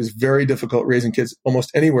 I think it is very difficult raising kids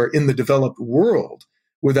almost anywhere in the developed world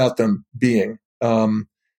without them being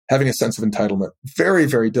having a sense of entitlement. Very,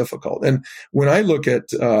 very difficult. And when I look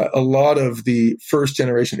at a lot of the first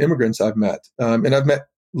generation immigrants I've met, and I've met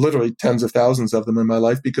literally tens of thousands of them in my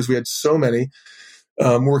life because we had so many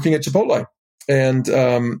working at Chipotle. And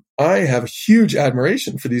I have huge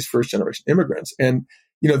admiration for these first generation immigrants. And,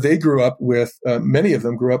 they grew up with, many of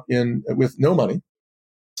them grew up with no money.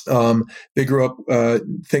 They grew up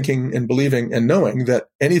thinking and believing and knowing that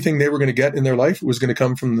anything they were going to get in their life was going to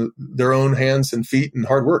come from their own hands and feet and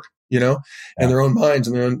hard work, and their own minds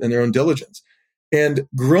and their own diligence. And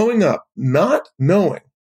growing up not knowing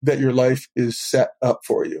that your life is set up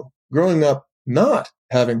for you, growing up not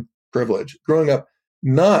having privilege, growing up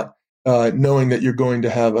not knowing that you're going to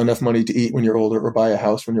have enough money to eat when you're older or buy a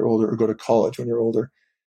house when you're older or go to college when you're older.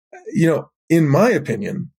 In my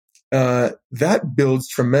opinion, that builds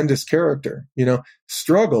tremendous character.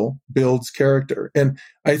 Struggle builds character. And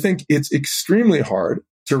I think it's extremely hard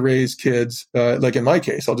to raise kids. Like in my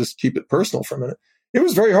case, I'll just keep it personal for a minute. It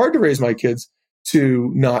was very hard to raise my kids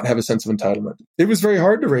to not have a sense of entitlement. It was very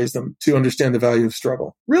hard to raise them to understand the value of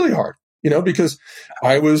struggle. Really hard. Because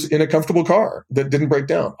I was in a comfortable car that didn't break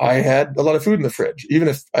down. I had a lot of food in the fridge, even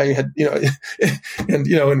if I had,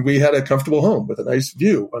 and we had a comfortable home with a nice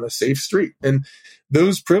view on a safe street. And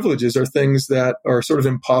those privileges are things that are sort of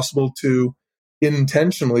impossible to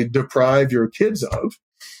intentionally deprive your kids of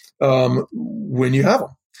when you have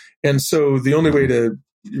them. And so the only way to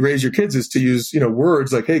raise your kids is to use,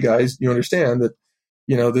 words like, hey guys, you understand that,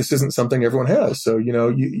 this isn't something everyone has. So,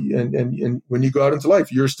 and when you go out into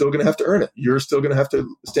life, you're still going to have to earn it. You're still going to have to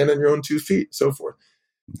stand on your own 2 feet, so forth.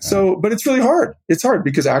 Yeah. So, but it's really hard. It's hard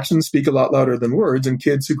because actions speak a lot louder than words. And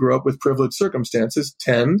kids who grow up with privileged circumstances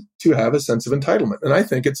tend to have a sense of entitlement. And I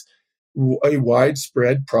think it's a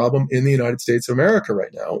widespread problem in the United States of America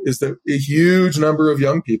right now is that a huge number of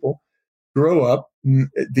young people grow up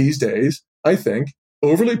these days, I think,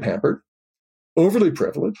 overly pampered, overly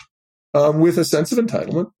privileged, with a sense of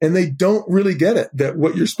entitlement, and they don't really get it that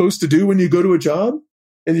what you're supposed to do when you go to a job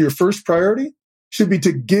and your first priority should be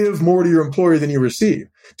to give more to your employer than you receive,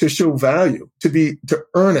 to show value, to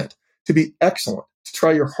earn it, to be excellent, to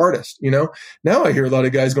try your hardest. Now I hear a lot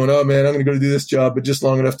of guys going, oh man, I'm going to go to do this job, but just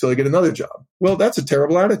long enough till I get another job. Well, that's a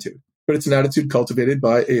terrible attitude, but it's an attitude cultivated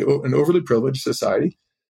by an overly privileged society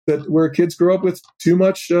where kids grow up with too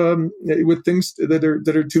much, with things that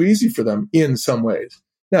are too easy for them in some ways.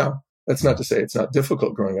 Now, that's not to say it's not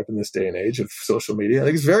difficult growing up in this day and age of social media. I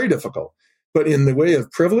think it's very difficult. But in the way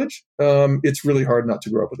of privilege, it's really hard not to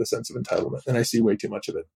grow up with a sense of entitlement. And I see way too much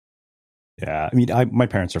of it. Yeah. I mean, my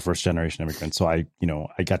parents are first generation immigrants. So I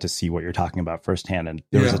got to see what you're talking about firsthand. And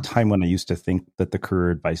there was a time when I used to think that the career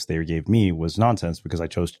advice they gave me was nonsense because I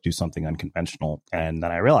chose to do something unconventional. And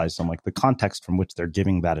then I realized I'm like, the context from which they're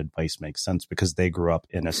giving that advice makes sense because they grew up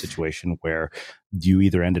in a situation where you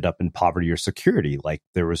either ended up in poverty or security. Like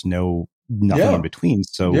there was nothing in between.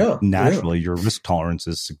 So naturally your risk tolerance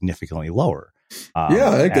is significantly lower.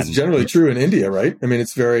 I think that's generally true in India, right? I mean,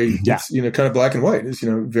 it's very, it's, kind of black and white. It's,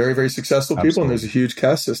 very, very successful people. Absolutely. And there's a huge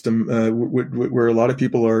caste system where a lot of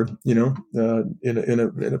people are,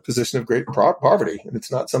 in a position of great poverty. And it's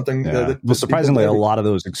not something that surprisingly, a lot of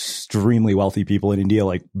those extremely wealthy people in India,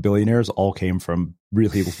 like billionaires, all came from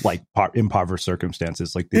really like impoverished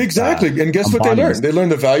circumstances. Like exactly. And guess what they learned? They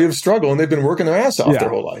learned the value of struggle and they've been working their ass off their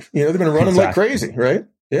whole life. They've been running like crazy, right?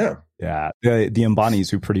 Yeah. Yeah. The Ambanis,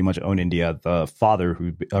 who pretty much own India, the father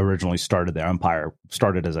who originally started their empire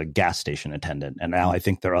started as a gas station attendant. And now I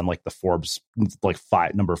think they're on like the Forbes,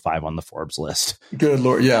 number 5 on the Forbes list. Good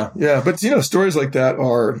Lord. Yeah. Yeah. But, stories like that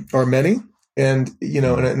are many. And,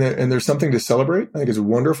 and there's something to celebrate. I think it's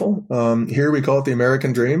wonderful. Here we call it the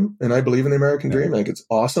American dream, and I believe in the American dream. I think it's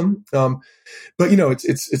awesome. But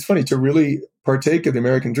it's funny to really partake of the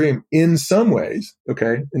American dream in some ways.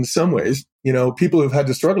 Okay. In some ways, people who've had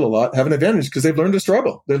to struggle a lot have an advantage because they've learned to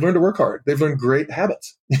struggle. They've learned to work hard. They've learned great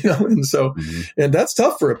habits, and so, and that's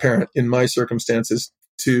tough for a parent in my circumstances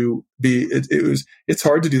to be, it's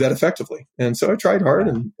hard to do that effectively. And so I tried hard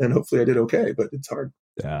and hopefully I did okay, but it's hard.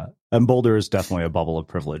 Yeah. And Boulder is definitely a bubble of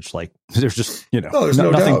privilege. Like there's just, there's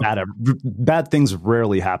nothing bad things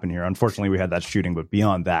rarely happen here. Unfortunately, we had that shooting, but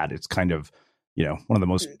beyond that, it's kind of, one of the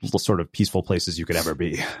most sort of peaceful places you could ever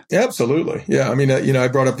be. Absolutely. Yeah. I mean, I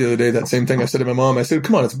brought up the other day that same thing. I said to my mom, I said,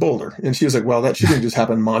 come on, it's Boulder. And she was like, well, that shooting just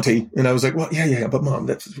happened, Monty. And I was like, well, yeah. But mom,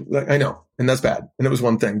 that's I know. And that's bad. And it was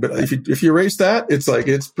one thing. But if you erase that, it's like,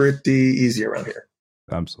 it's pretty easy around here.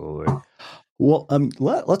 Absolutely. Well,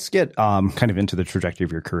 let's get kind of into the trajectory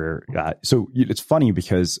of your career. So it's funny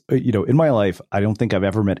because, in my life, I don't think I've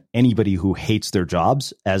ever met anybody who hates their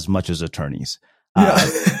jobs as much as attorneys.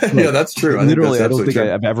 Yeah, that's true. I don't think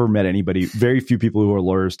I've ever met anybody. Very few people who are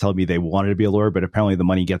lawyers tell me they wanted to be a lawyer, but apparently the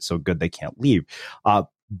money gets so good they can't leave.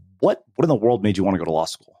 What in the world made you want to go to law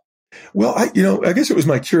school? Well, I guess it was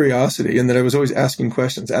my curiosity and that I was always asking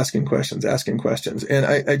questions. And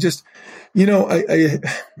I just, I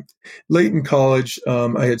late in college,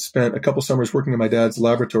 I had spent a couple summers working in my dad's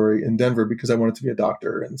laboratory in Denver because I wanted to be a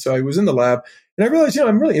doctor. And so I was in the lab and I realized,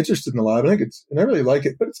 I'm really interested in the lab. And I really like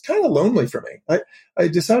it, but it's kind of lonely for me. I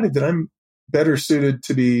decided that I'm better suited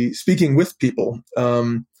to be speaking with people,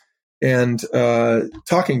 and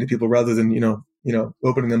talking to people rather than,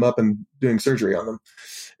 opening them up and doing surgery on them.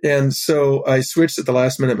 And so I switched at the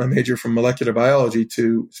last minute my major from molecular biology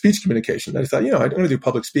to speech communication. I thought, I want to do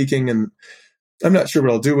public speaking and I'm not sure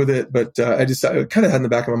what I'll do with it, but I kind of had in the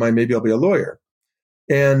back of my mind, maybe I'll be a lawyer.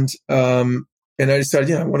 And I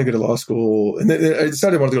decided, I want to go to law school. And then I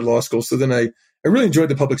decided I wanted to go to law school. So then I really enjoyed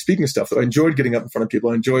the public speaking stuff, though. I enjoyed getting up in front of people.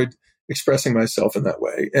 I enjoyed expressing myself in that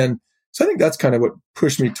way. And so I think that's kind of what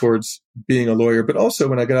pushed me towards being a lawyer. But also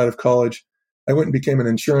when I got out of college, I went and became an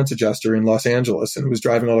insurance adjuster in Los Angeles and was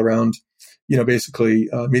driving all around, basically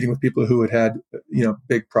meeting with people who had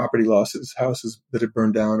big property losses, houses that had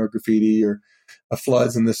burned down or graffiti or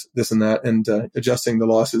floods and this and that, and adjusting the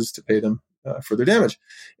losses to pay them for their damage.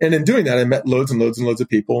 And in doing that, I met loads and loads and loads of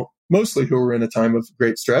people, mostly who were in a time of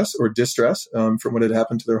great stress or distress from what had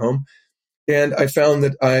happened to their home. And I found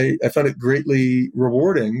that I found it greatly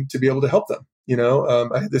rewarding to be able to help them.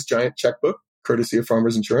 I had this giant checkbook, courtesy of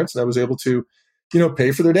Farmers Insurance, and I was able to,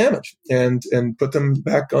 pay for their damage and put them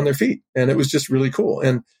back on their feet. And it was just really cool.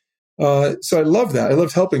 And so I loved that. I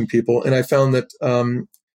loved helping people. And I found that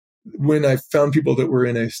when I found people that were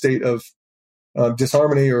in a state of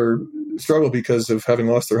disharmony or struggle because of having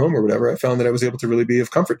lost their home or whatever, I found that I was able to really be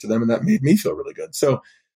of comfort to them. And that made me feel really good. So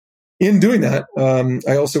in doing that,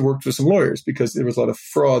 I also worked with some lawyers because there was a lot of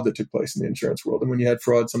fraud that took place in the insurance world. And when you had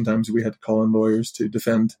fraud, sometimes we had to call in lawyers to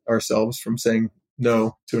defend ourselves from saying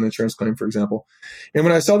no to an insurance claim, for example. And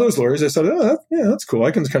when I saw those lawyers, I thought, that's cool.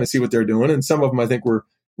 I can kind of see what they're doing. And some of them I think were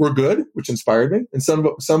good, which inspired me. And some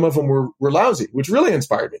of them were lousy, which really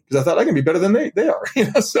inspired me because I thought I can be better than they are.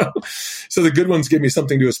 So the good ones gave me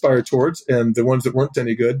something to aspire towards. And the ones that weren't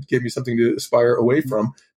any good gave me something to aspire away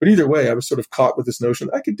from. But either way, I was sort of caught with this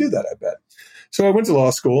notion I could do that, I bet. So I went to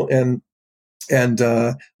law school and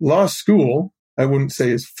law school, I wouldn't say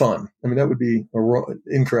is fun. I mean, that would be an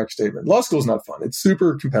incorrect statement. Law school is not fun. It's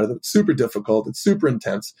super competitive. It's super difficult. It's super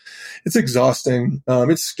intense. It's exhausting.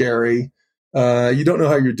 It's scary. You don't know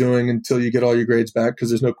how you're doing until you get all your grades back because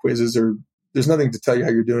there's no quizzes or there's nothing to tell you how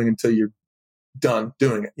you're doing until you're done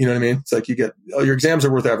doing it. You know what I mean? It's like your exams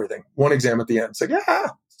are worth everything. One exam at the end. It's like,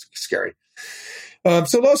 it's scary.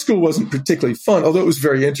 So law school wasn't particularly fun, although it was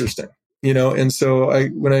very interesting, and so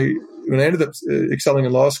when I ended up excelling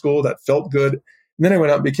in law school, that felt good. And then I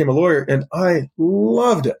went out and became a lawyer and I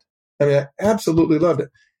loved it. I mean, I absolutely loved it.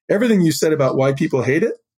 Everything you said about why people hate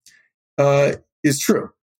it is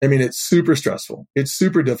true. I mean, it's super stressful. It's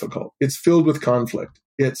super difficult. It's filled with conflict.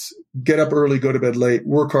 It's get up early, go to bed late,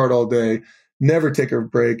 work hard all day, never take a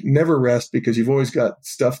break, never rest because you've always got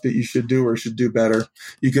stuff that you should do or should do better.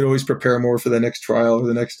 You could always prepare more for the next trial or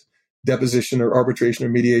the next deposition or arbitration or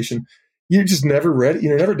mediation. You're just never ready.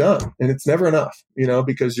 You're never done. And it's never enough,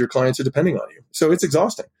 because your clients are depending on you. So it's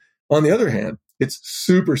exhausting. On the other hand, it's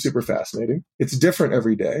super, super fascinating. It's different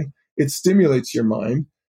every day. It stimulates your mind.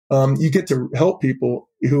 You get to help people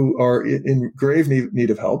who are in grave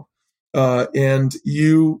need of help. And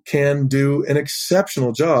you can do an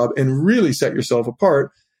exceptional job and really set yourself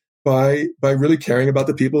apart by really caring about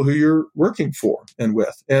the people who you're working for and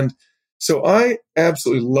with. And So I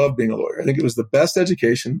absolutely love being a lawyer. I think it was the best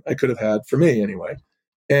education I could have had for me anyway.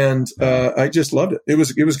 And I just loved it. It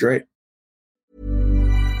was great.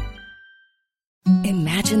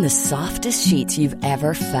 Imagine the softest sheets you've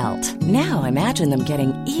ever felt. Now imagine them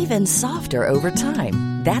getting even softer over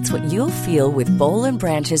time. That's what you'll feel with Boll &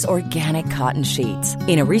 Branch's organic cotton sheets.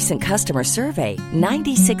 In a recent customer survey,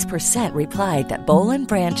 96% replied that Boll &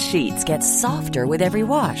 Branch sheets get softer with every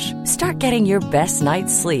wash. Start getting your best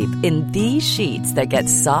night's sleep in these sheets that get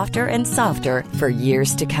softer and softer for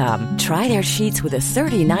years to come. Try their sheets with a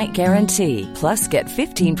 30-night guarantee. Plus, get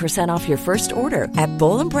 15% off your first order at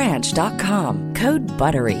bollandbranch.com. Code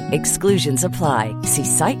BUTTERY. Exclusions apply. See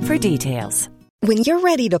site for details. When you're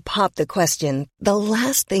ready to pop the question, the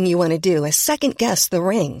last thing you want to do is second-guess the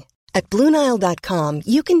ring. At BlueNile.com,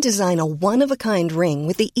 you can design a one-of-a-kind ring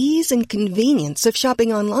with the ease and convenience of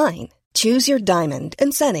shopping online. Choose your diamond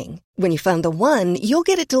and setting. When you find the one, you'll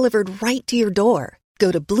get it delivered right to your door.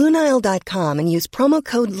 Go to BlueNile.com and use promo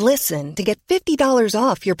code LISTEN to get $50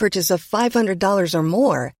 off your purchase of $500 or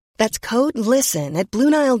more. That's code LISTEN at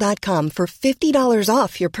BlueNile.com for $50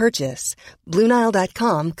 off your purchase.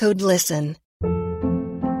 BlueNile.com, code LISTEN.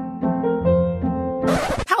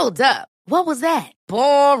 Hold up. What was that?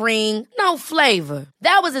 Boring. No flavor.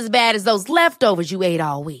 That was as bad as those leftovers you ate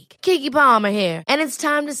all week. Keke Palmer here. And it's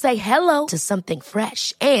time to say hello to something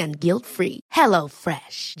fresh and guilt-free. Hello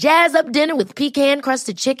Fresh. Jazz up dinner with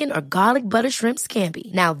pecan-crusted chicken or garlic butter shrimp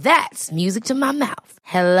scampi. Now that's music to my mouth.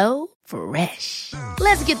 Hello Fresh.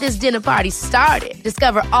 Let's get this dinner party started.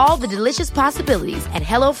 Discover all the delicious possibilities at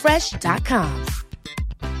HelloFresh.com.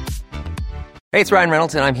 Hey, it's Ryan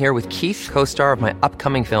Reynolds, and I'm here with Keith, co-star of my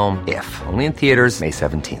upcoming film, If, only in theaters May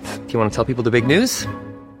 17th. Do you want to tell people the big news?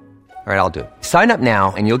 All right, I'll do it. Sign up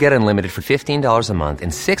now and you'll get unlimited for $15 a month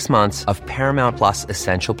and 6 months of Paramount Plus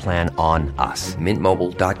Essential Plan on us.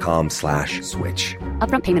 MintMobile.com/switch.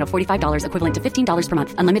 Upfront payment of $45 equivalent to $15 per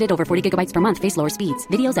month. Unlimited over 40 gigabytes per month. Face lower speeds.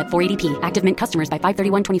 Videos at 480p. Active Mint customers by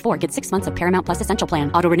 531.24 get 6 months of Paramount Plus Essential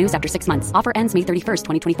Plan. Auto renews after 6 months. Offer ends May 31st,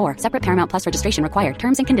 2024. Separate Paramount Plus registration required.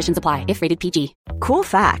 Terms and conditions apply if rated PG. Cool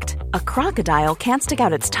fact, a crocodile can't stick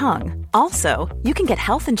out its tongue. Also, you can get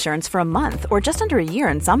health insurance for a month or just under a year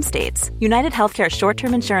in some states. United Healthcare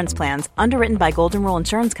short-term insurance plans, underwritten by Golden Rule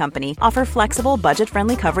Insurance Company, offer flexible,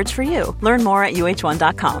 budget-friendly coverage for you. Learn more at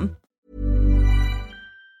uh1.com.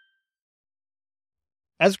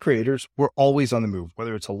 As creators, we're always on the move.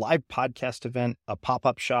 Whether it's a live podcast event, a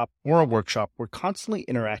pop-up shop, or a workshop, we're constantly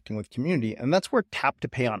interacting with community, and that's where Tap to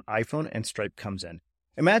Pay on iPhone and Stripe comes in.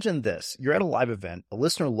 Imagine this. You're at a live event, a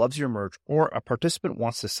listener loves your merch, or a participant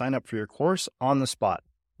wants to sign up for your course on the spot.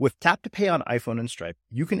 With Tap to Pay on iPhone and Stripe,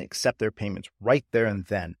 you can accept their payments right there and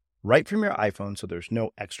then, right from your iPhone, so there's no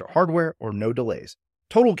extra hardware or no delays.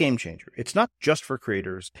 Total game changer. It's not just for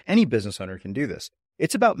creators. Any business owner can do this.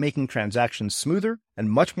 It's about making transactions smoother and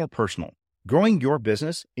much more personal, growing your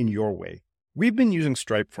business in your way. We've been using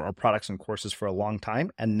Stripe for our products and courses for a long time,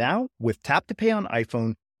 and now with Tap to Pay on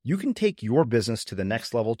iPhone, you can take your business to the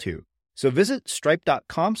next level too. So visit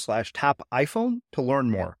stripe.com/tapiphone to learn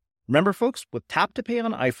more. Remember, folks, with Tap to Pay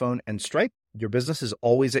on iPhone and Stripe, your business is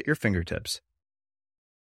always at your fingertips.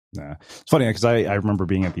 Yeah. It's funny because I remember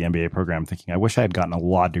being at the MBA program thinking, I wish I had gotten a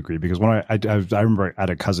law degree, because when I remember I had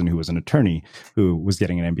a cousin who was an attorney who was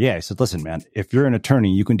getting an MBA. I said, listen, man, if you're an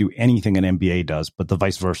attorney, you can do anything an MBA does, but the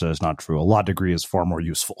vice versa is not true. A law degree is far more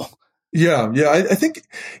useful. Yeah. I think,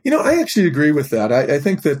 I actually agree with that. I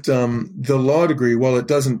think that the law degree, while it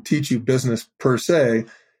doesn't teach you business per se,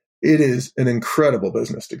 it is an incredible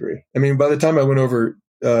business degree. I mean, by the time I went over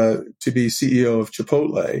to be CEO of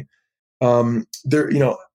Chipotle,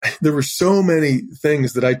 there were so many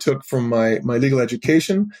things that I took from my legal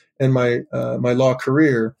education and my law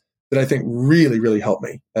career that I think really, really helped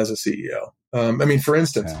me as a CEO. For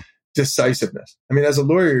instance, decisiveness. As a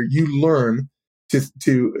lawyer, you learn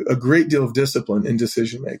to a great deal of discipline in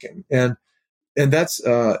decision making, and that's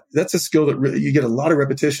a skill that really you get a lot of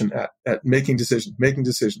repetition at making decisions,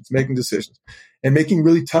 and making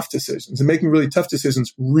really tough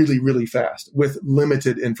decisions, really, really fast with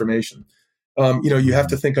limited information. You have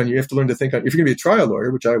to learn to think on, if you're going to be a trial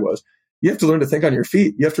lawyer, which I was, you have to learn to think on your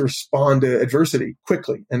feet. You have to respond to adversity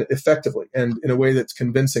quickly and effectively and in a way that's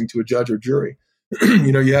convincing to a judge or jury.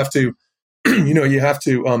 You have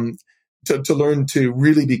to learn to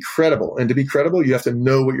really be credible. And to be credible, you have to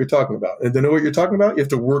know what you're talking about. And to know what you're talking about, you have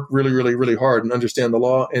to work really, really, really hard and understand the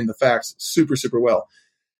law and the facts super, super well.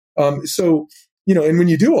 And when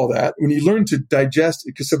you do all that, when you learn to digest,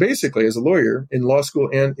 so basically as a lawyer in law school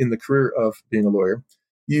and in the career of being a lawyer,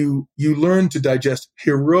 you learn to digest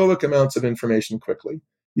heroic amounts of information quickly.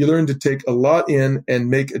 You learn to take a lot in and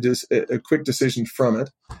make a quick decision from it.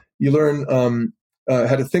 You learn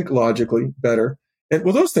how to think logically better. And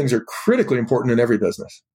well, those things are critically important in every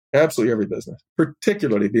business, absolutely every business,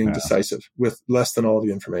 particularly being decisive with less than all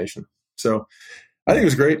the information. So I think it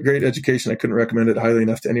was great education. I couldn't recommend it highly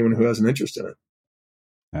enough to anyone who has an interest in it.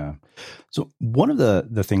 Yeah. So one of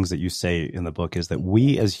the things that you say in the book is that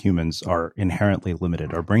we as humans are inherently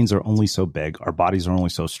limited. Our brains are only so big. Our bodies are only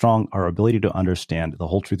so strong. Our ability to understand the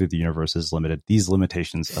whole truth of the universe is limited. These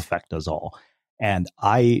limitations affect us all. And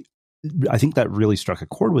I think that really struck a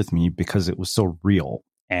chord with me because it was so real.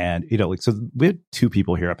 And, so we had two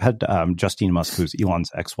people here. I've had Justine Musk, who's Elon's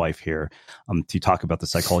ex-wife here, to talk about the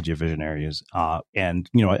psychology of visionaries. And,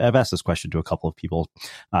 I've asked this question to a couple of people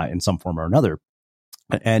in some form or another.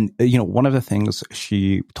 And, one of the things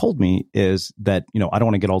she told me is that, I don't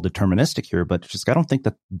want to get all deterministic here, but she's like, I don't think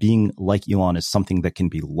that being like Elon is something that can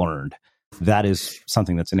be learned. That is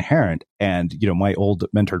something that's inherent. And, my old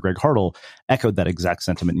mentor, Greg Hartle, echoed that exact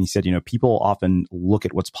sentiment. And he said, people often look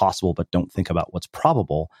at what's possible, but don't think about what's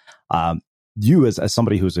probable. You, as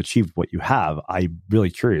somebody who's achieved what you have, I'm really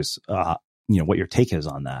curious, what your take is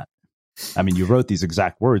on that. I mean, you wrote these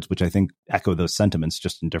exact words, which I think echo those sentiments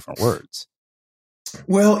just in different words.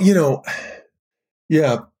 Well,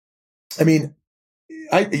 yeah. I mean,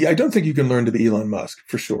 I don't think you can learn to be Elon Musk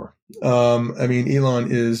for sure. Elon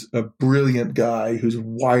is a brilliant guy who's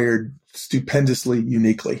wired stupendously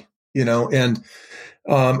uniquely, and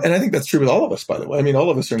I think that's true with all of us, by the way. I mean, all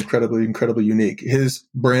of us are incredibly, incredibly unique. His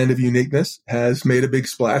brand of uniqueness has made a big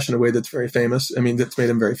splash in a way that's very famous. I mean, that's made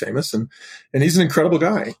him very famous, and he's an incredible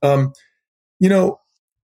guy.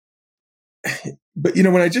 But,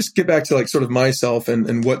 when I just get back to like sort of myself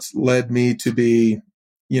and what's led me to be,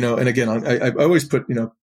 and again, I always put,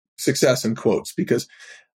 success in quotes because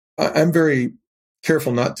I'm very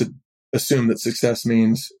careful not to assume that success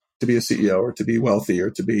means to be a CEO or to be wealthy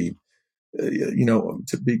or to be,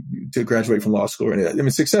 to graduate from law school or any of that. I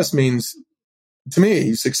mean, success means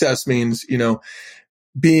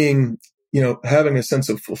being, having a sense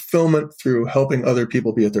of fulfillment through helping other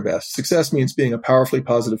people be at their best. Success means being a powerfully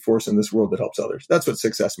positive force in this world that helps others. That's what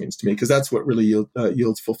success means to me, because that's what really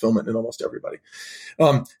yields fulfillment in almost everybody.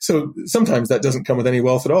 So sometimes that doesn't come with any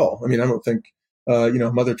wealth at all. I mean, I don't think,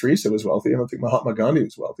 Mother Teresa was wealthy. I don't think Mahatma Gandhi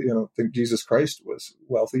was wealthy. I don't think Jesus Christ was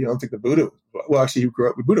wealthy. I don't think the Buddha,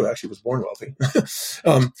 Buddha actually was born wealthy,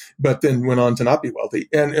 but then went on to not be wealthy.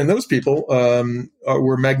 And those people,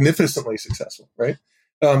 were magnificently successful, right?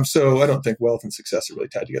 So I don't think wealth and success are really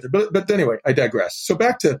tied together. But anyway, I digress. So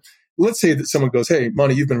back to, let's say that someone goes, "Hey,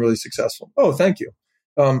 Monty, you've been really successful." "Oh, thank you."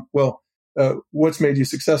 What's made you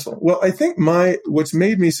successful? Well, I think what's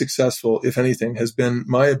made me successful, if anything, has been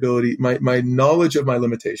my ability, my knowledge of my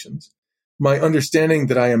limitations, my understanding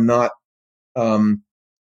that I am not,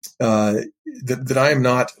 that I am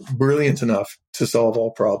not brilliant enough to solve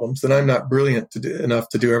all problems, that I'm not brilliant enough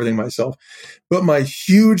to do everything myself, but my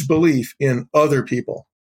huge belief in other people.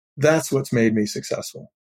 That's what's made me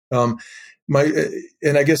successful. And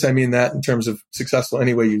I guess I mean that in terms of successful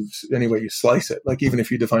any way you slice it, like even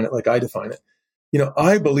if you define it like I define it.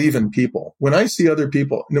 I believe in people. When I see other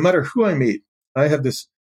people, no matter who I meet, I have this,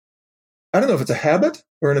 I don't know if it's a habit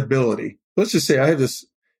or an ability. Let's just say I have this,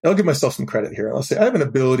 I'll give myself some credit here. I'll say I have an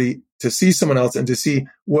ability to see someone else and to see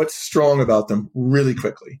what's strong about them really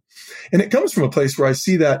quickly. And it comes from a place where I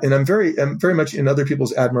see that, and I'm very much in other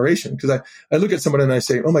people's admiration, because I look at someone and I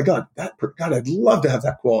say, "Oh my God, God, I'd love to have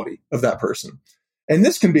that quality of that person." And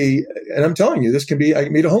this can be, and I'm telling you, I can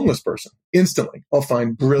meet a homeless person instantly. I'll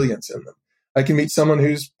find brilliance in them. I can meet someone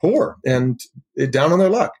who's poor and down on their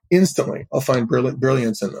luck instantly. I'll find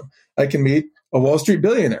brilliance in them. I can meet a Wall Street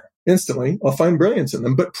billionaire. Instantly, I'll find brilliance in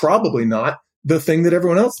them, but probably not the thing that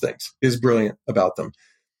everyone else thinks is brilliant about them.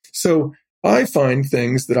 So I find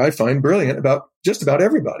things that I find brilliant about just about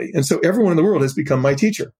everybody. And so everyone in the world has become my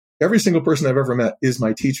teacher. Every single person I've ever met is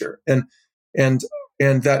my teacher. And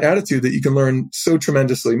that attitude that you can learn so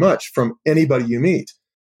tremendously much from anybody you meet,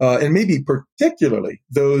 and maybe particularly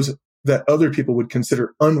those that other people would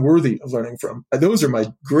consider unworthy of learning from. Those are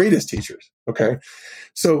my greatest teachers. Okay.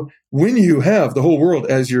 So when you have the whole world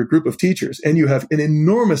as your group of teachers and you have an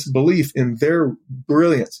enormous belief in their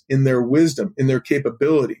brilliance, in their wisdom, in their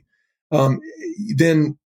capability,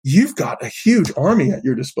 then you've got a huge army at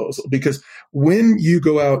your disposal, because when you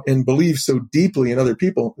go out and believe so deeply in other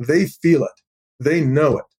people, they feel it. They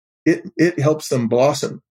know it. It helps them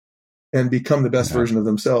blossom and become the best version of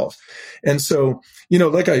themselves. And so,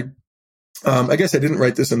 like I guess I didn't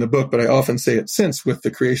write this in the book, but I often say it since with the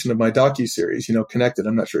creation of my docuseries, Connected.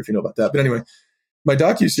 I'm not sure if you know about that, but anyway, my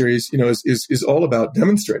docuseries, is all about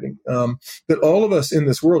demonstrating that all of us in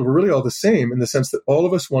this world, we're really all the same in the sense that all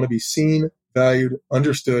of us want to be seen, valued,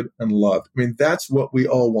 understood, and loved. I mean, that's what we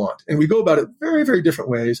all want. And we go about it very, very different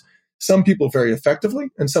ways. Some people very effectively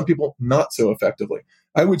and some people not so effectively.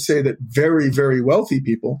 I would say that very, very wealthy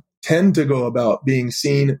people tend to go about being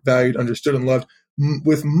seen, valued, understood, and loved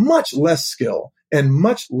with much less skill and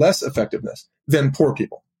much less effectiveness than poor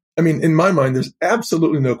people. I mean, in my mind, there's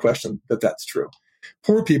absolutely no question that that's true.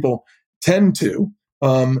 Poor people tend to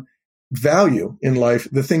value in life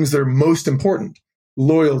the things that are most important: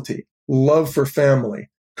 loyalty, love for family,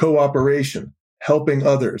 cooperation, helping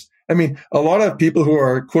others. I mean, a lot of people who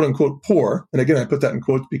are quote unquote poor, and again, I put that in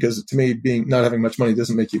quotes because to me, not having much money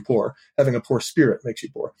doesn't make you poor. Having a poor spirit makes you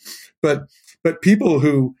poor. But people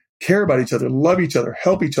who care about each other, love each other,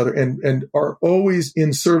 help each other, and are always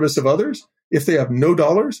in service of others, if they have no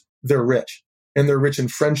dollars, they're rich. And they're rich in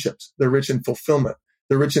friendships. They're rich in fulfillment.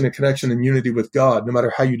 They're rich in a connection and unity with God, no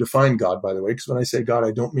matter how you define God, by the way. Because when I say God,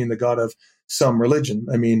 I don't mean the God of some religion.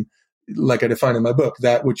 I mean, like I define in my book,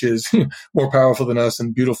 that which is more powerful than us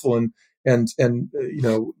and beautiful and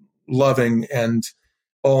loving and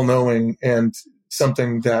all-knowing and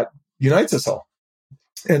something that unites us all.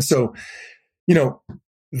 And so,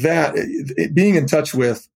 that being in touch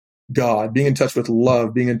with God, being in touch with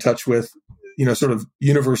love, being in touch with sort of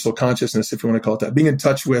universal consciousness, if you want to call it that, being in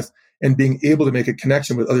touch with and being able to make a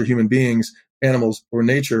connection with other human beings, animals, or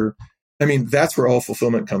nature. I mean, that's where all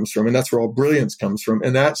fulfillment comes from. And that's where all brilliance comes from.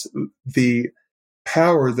 And that's the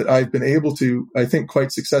power that I've been able to, I think,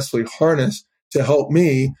 quite successfully harness to help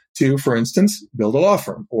me to, for instance, build a law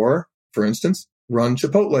firm, or, for instance, run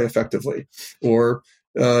Chipotle effectively, or,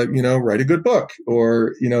 write a good book,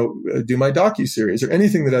 or, do my docuseries, or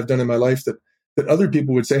anything that I've done in my life that other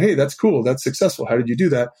people would say, hey, that's cool, that's successful. How did you do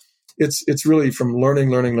that? It's really from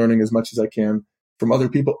learning as much as I can from other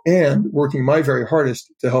people and working my very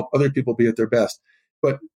hardest to help other people be at their best.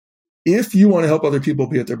 But if you want to help other people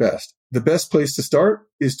be at their best, the best place to start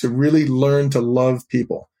is to really learn to love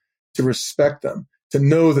people, to respect them, to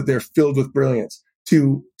know that they're filled with brilliance,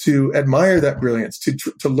 to admire that brilliance,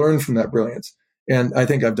 to learn from that brilliance. And I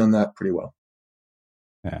think I've done that pretty well.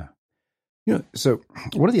 Yeah. So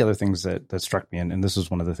one of the other things that struck me, and this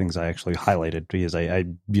is one of the things I actually highlighted, because I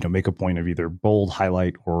make a point of either bold,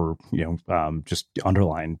 highlight, or just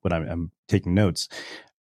underline when I'm taking notes.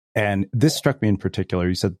 And this struck me in particular.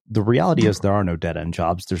 You said the reality is there are no dead end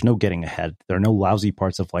jobs. There's no getting ahead. There are no lousy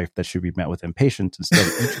parts of life that should be met with impatience. Instead,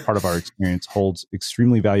 each part of our experience holds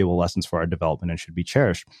extremely valuable lessons for our development and should be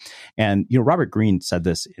cherished. And Robert Greene said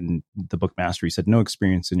this in the book Mastery. He said, no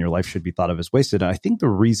experience in your life should be thought of as wasted. And I think the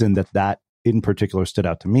reason that in particular stood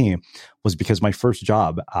out to me was because my first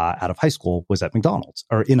job out of high school was at McDonald's,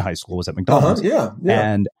 or in high school was at McDonald's. Yeah.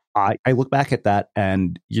 And I look back at that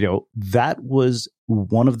and, that was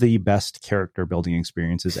one of the best character building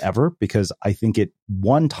experiences ever, because I think it,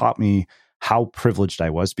 one, taught me how privileged I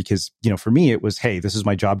was, because, for me, it was, hey, this is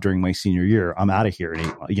my job during my senior year. I'm out of here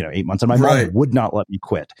in 8 months. And my mom would not let me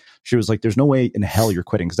quit. She was like, there's no way in hell you're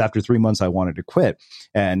quitting. Because after 3 months, I wanted to quit.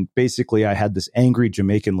 And basically, I had this angry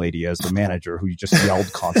Jamaican lady as the manager who just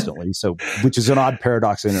yelled constantly. So, which is an odd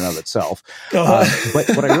paradox in and of itself. But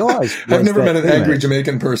what I realized was I've never met an angry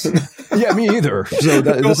Jamaican person. Yeah, me either. So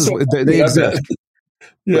they exist.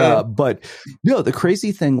 Yeah. But the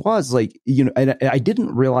crazy thing was, and I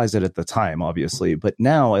didn't realize it at the time, obviously, but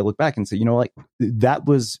now I look back and say, that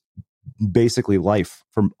was basically life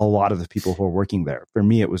for a lot of the people who are working there. For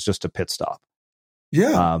me, it was just a pit stop.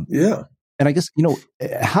 Yeah. And I guess,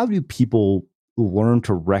 how do people learn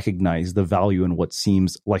to recognize the value in what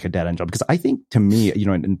seems like a dead end job? Because I think, to me,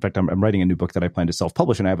 in fact, I'm writing a new book that I plan to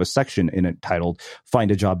self-publish, and I have a section in it titled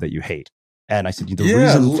 "Find a Job That You Hate." And I said, the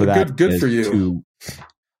reason for that good is for you. To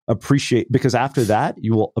appreciate, because after that,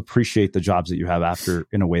 you will appreciate the jobs that you have after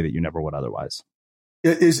in a way that you never would otherwise.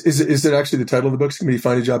 Is it actually the title of the book? It's going to be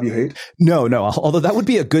 "Find a Job You Hate"? No. Although that would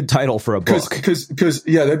be a good title for a book. Because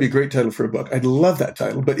that'd be a great title for a book. I'd love that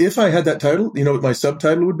title. But if I had that title, you know what my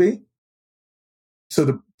subtitle would be?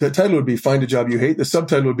 So the title would be "Find a Job You Hate." The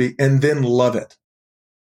subtitle would be "And Then Love It."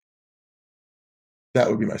 That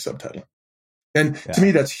would be my subtitle. And to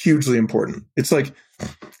me, that's hugely important. It's like,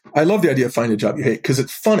 I love the idea of find a job you hate because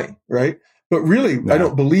it's funny, right? But really, I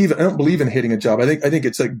don't believe in hating a job. I think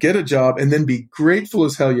it's like, get a job and then be grateful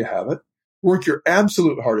as hell you have it. Work your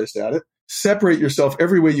absolute hardest at it. Separate yourself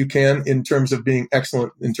every way you can in terms of being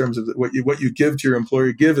excellent, in terms of what you give to your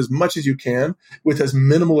employer. Give as much as you can with as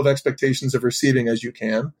minimal of expectations of receiving as you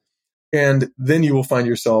can. And then you will find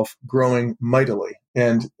yourself growing mightily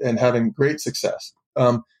and having great success.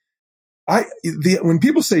 when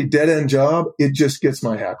people say dead end job, it just gets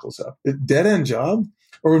my hackles up. Dead end job?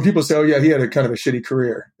 Or when people say, oh yeah, he had a kind of a shitty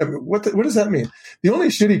career. I mean, what does that mean? The only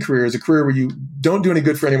shitty career is a career where you don't do any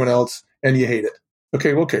good for anyone else and you hate it.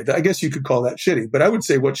 Okay. I guess you could call that shitty, but I would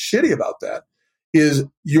say what's shitty about that is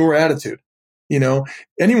your attitude.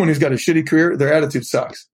 Anyone who's got a shitty career, their attitude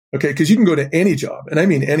sucks. Okay. Because you can go to any job, and I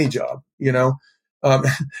mean any job,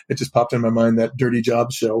 it just popped in my mind, that Dirty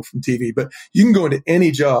Jobs show from TV, but you can go into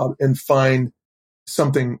any job and find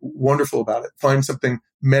something wonderful about it. Find something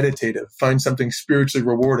meditative, find something spiritually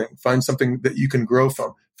rewarding, find something that you can grow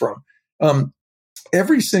from.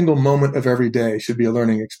 Every single moment of every day should be a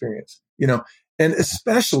learning experience, and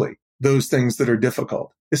especially those things that are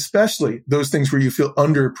difficult, especially those things where you feel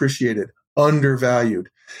underappreciated, undervalued.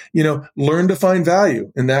 Learn to find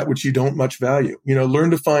value in that which you don't much value.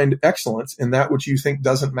 Learn to find excellence in that which you think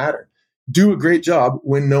doesn't matter. Do a great job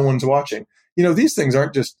when no one's watching. These things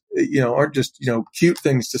aren't just cute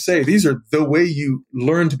things to say. These are the way you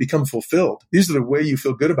learn to become fulfilled. These are the way you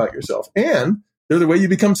feel good about yourself, and they're the way you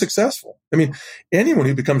become successful. I mean, anyone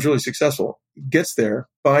who becomes really successful gets there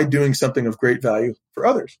by doing something of great value for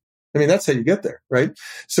others. I mean, that's how you get there, right?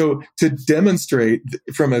 So to demonstrate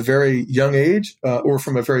from a very young age or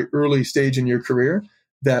from a very early stage in your career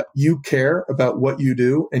that you care about what you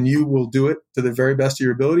do and you will do it to the very best of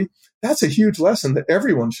your ability, that's a huge lesson that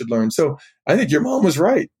everyone should learn. So I think your mom was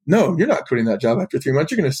right. No, you're not quitting that job after 3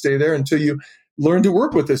 months. You're going to stay there until you learn to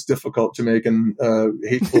work with this difficult Jamaican,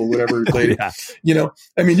 hateful, whatever lady. You're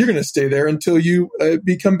going to stay there until you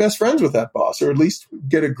become best friends with that boss, or at least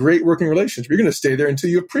get a great working relationship. You're going to stay there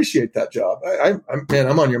until you appreciate that job.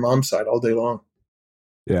 I'm on your mom's side all day long.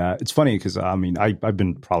 Yeah, it's funny because I've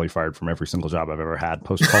been probably fired from every single job I've ever had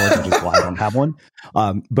post college, which is why I don't have one.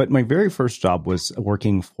 But my very first job was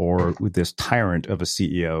working with this tyrant of a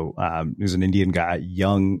CEO. He was an Indian guy,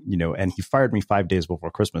 young, and he fired me 5 days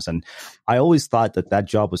before Christmas. And I always thought that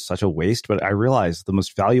job was such a waste, but I realized the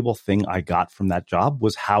most valuable thing I got from that job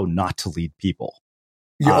was how not to lead people.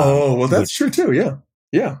 That's true too.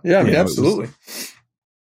 Yeah. I mean, absolutely.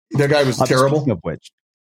 That guy was terrible. Speaking of which.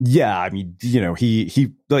 Yeah,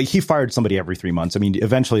 he fired somebody every 3 months. I mean,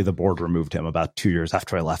 eventually the board removed him about 2 years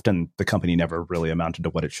after I left, and the company never really amounted to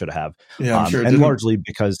what it should have. Yeah, I'm sure it and didn't. Largely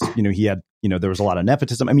because he had there was a lot of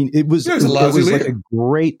nepotism. I mean, it was like a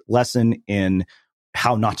great lesson in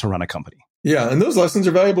how not to run a company. Yeah, and those lessons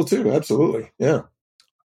are valuable too. Absolutely, yeah.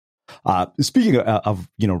 Speaking of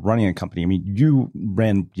running a company, I mean, you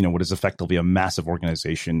ran what is effectively a massive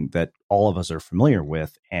organization that all of us are familiar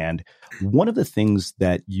with, and one of the things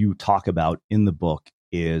that you talk about in the book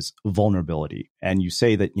is vulnerability, and you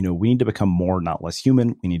say that we need to become more, not less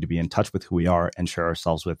human. We need to be in touch with who we are and share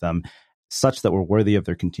ourselves with them, such that we're worthy of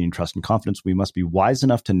their continued trust and confidence. We must be wise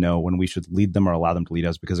enough to know when we should lead them or allow them to lead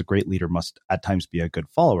us, because a great leader must at times be a good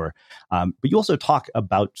follower. But you also talk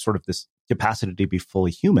about sort of this capacity to be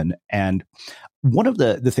fully human. And one of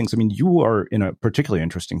the things, I mean, you are in a particularly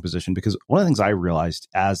interesting position, because one of the things I realized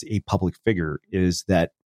as a public figure is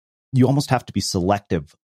that you almost have to be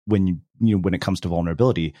selective when it comes to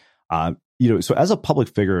vulnerability. So as a public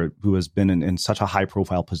figure who has been in such a high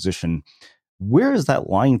profile position, where is that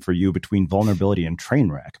line for you between vulnerability and train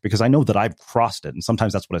wreck? Because I know that I've crossed it, and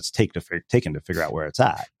sometimes that's what it's taken to figure out where it's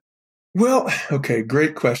at. Well, okay,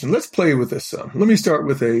 great question. Let's play with this some. Let me start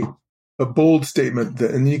with a bold statement,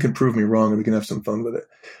 and then you can prove me wrong and we can have some fun with it.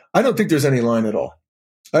 I don't think there's any line at all.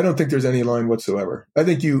 I don't think there's any line whatsoever. I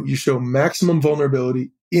think you show maximum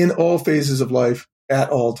vulnerability in all phases of life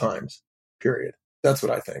at all times, period. That's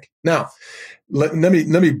what I think. Now, let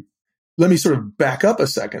me sort of back up a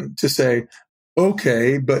second to say,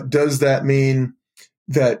 okay, but does that mean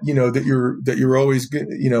that, that you're always,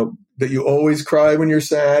 that you always cry when you're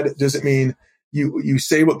sad? Does it mean you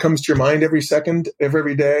say what comes to your mind every second of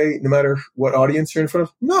every day, no matter what audience you're in front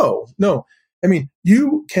of? No. I mean,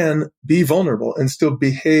 you can be vulnerable and still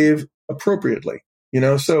behave appropriately,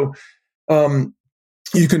 so,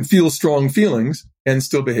 you can feel strong feelings and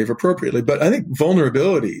still behave appropriately. But I think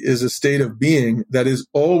vulnerability is a state of being that is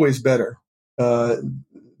always better,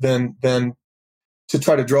 than to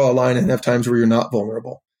try to draw a line and have times where you're not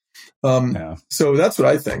vulnerable. So that's what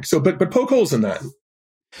I think. So, but poke holes in that.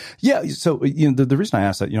 Yeah. So, the reason I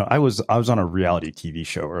asked that, I was on a reality TV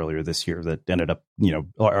show earlier this year that ended up,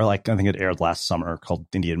 I think it aired last summer, called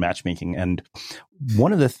Indian Matchmaking. And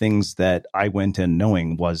one of the things that I went in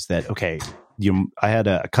knowing was that, okay, I had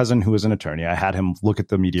a cousin who was an attorney. I had him look at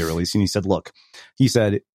the media release, and he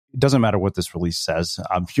said, it doesn't matter what this release says.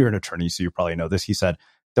 You're an attorney, so you probably know this. He said,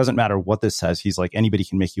 doesn't matter what this says. He's like, anybody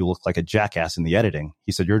can make you look like a jackass in the editing.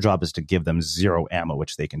 He said, your job is to give them zero ammo,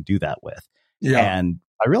 which they can do that with. Yeah. And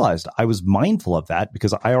I realized I was mindful of that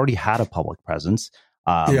because I already had a public presence.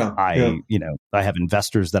 I have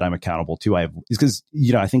investors that I'm accountable to. Because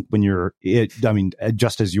I think when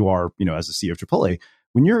just as you are, as the CEO of Chipotle,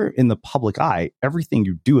 when you're in the public eye, everything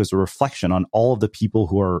you do is a reflection on all of the people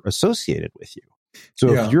who are associated with you.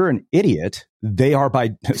 So if you're an idiot, they are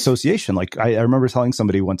by association. Like I remember telling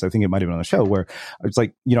somebody once, I think it might have been on the show, where it's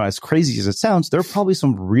like, as crazy as it sounds, there are probably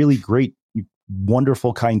some really great,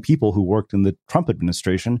 wonderful, kind people who worked in the Trump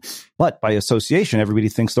administration, but by association, everybody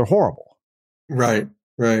thinks they're horrible. Right.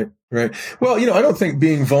 Well, I don't think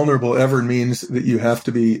being vulnerable ever means that you have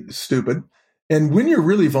to be stupid. And when you're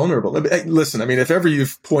really vulnerable, listen, if ever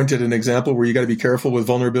you've pointed an example where you got to be careful with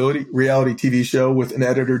vulnerability, reality TV show with an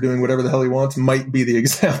editor doing whatever the hell he wants might be the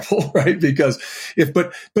example, right? Because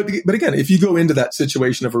but again, if you go into that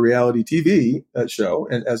situation of a reality TV show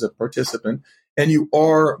and as a participant and you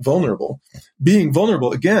are vulnerable, being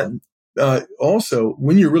vulnerable again, also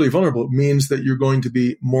when you're really vulnerable, it means that you're going to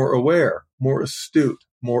be more aware, more astute,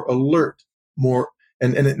 more alert, more,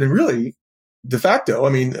 and really, de facto,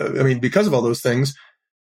 because of all those things,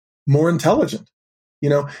 more intelligent,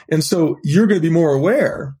 and so you're going to be more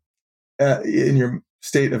aware in your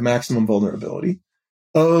state of maximum vulnerability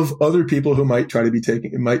of other people who might try to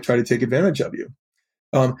take advantage of you.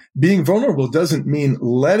 Being vulnerable doesn't mean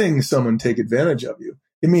letting someone take advantage of you.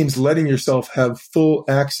 It means letting yourself have full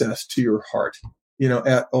access to your heart,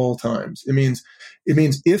 at all times. It means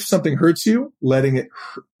if something hurts you,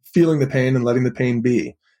 feeling the pain and letting the pain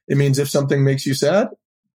be. It means if something makes you sad,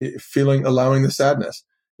 allowing the sadness.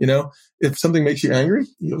 If something makes you angry,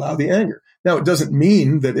 you allow the anger. Now, it doesn't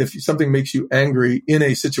mean that if something makes you angry in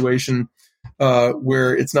a situation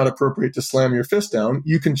where it's not appropriate to slam your fist down,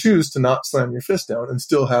 you can choose to not slam your fist down and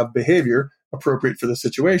still have behavior appropriate for the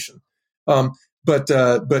situation. But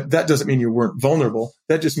that doesn't mean you weren't vulnerable.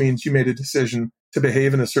 That just means you made a decision to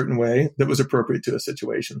behave in a certain way that was appropriate to a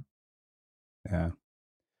situation. Yeah.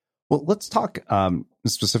 Well, let's talk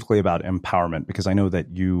specifically about empowerment, because I know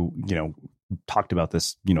that you talked about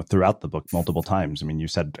this, throughout the book multiple times. You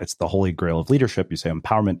said it's the holy grail of leadership. You say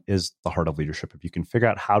empowerment is the heart of leadership. If you can figure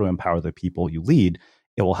out how to empower the people you lead,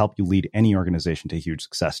 it will help you lead any organization to huge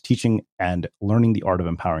success. Teaching and learning the art of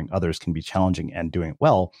empowering others can be challenging, and doing it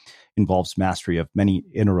well involves mastery of many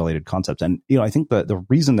interrelated concepts. And, I think the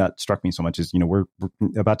reason that struck me so much is, we're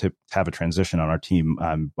about to have a transition on our team.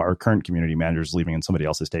 Our current community manager is leaving and somebody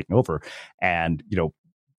else is taking over. And,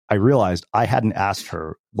 I realized I hadn't asked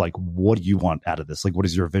her, like, what do you want out of this? Like, what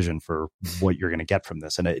is your vision for what you're going to get from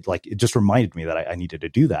this? And it just reminded me that I needed to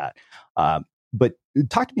do that. But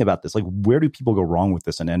talk to me about this. Like, where do people go wrong with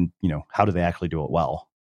this? And then, how do they actually do it well?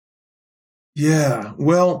 Yeah,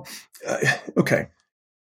 well, okay.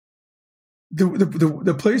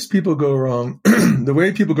 The place people go wrong, the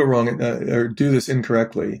way people go wrong or do this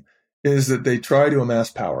incorrectly is that they try to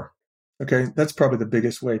amass power. Okay. That's probably the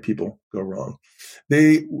biggest way people go wrong.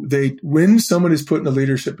 When someone is put in a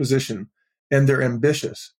leadership position and they're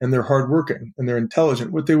ambitious and they're hardworking and they're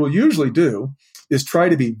intelligent, what they will usually do is try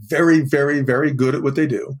to be very, very, very good at what they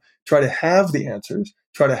do, try to have the answers,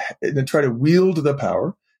 try to wield the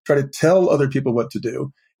power, try to tell other people what to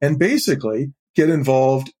do, and basically get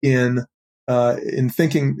involved in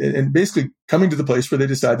thinking and basically coming to the place where they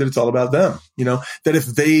decide that it's all about them. That if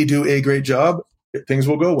they do a great job, things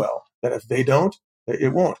will go well. That if they don't,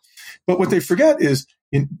 it won't. But what they forget is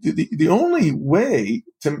the only way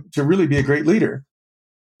to really be a great leader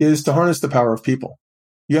is to harness the power of people.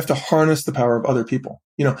 You have to harness the power of other people.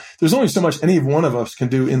 There's only so much any one of us can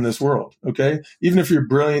do in this world. Okay. Even if you're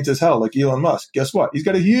brilliant as hell, like Elon Musk, guess what? He's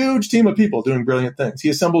got a huge team of people doing brilliant things. He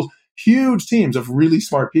assembles huge teams of really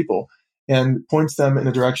smart people and points them in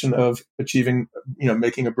a direction of achieving,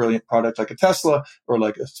 making a brilliant product like a Tesla or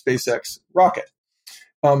like a SpaceX rocket.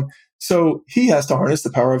 So he has to harness the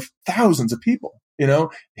power of thousands of people.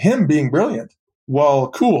 Him being brilliant, while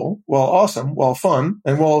cool, while awesome, while fun,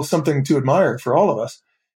 and while something to admire for all of us,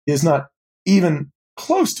 is not even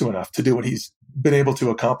close to enough to do what he's been able to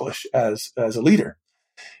accomplish as a leader.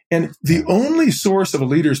 And the only source of a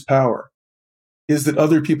leader's power is that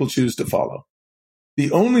other people choose to follow.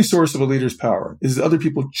 The only source of a leader's power is that other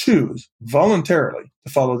people choose voluntarily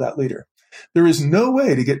to follow that leader. There is no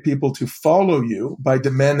way to get people to follow you by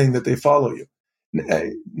demanding that they follow you.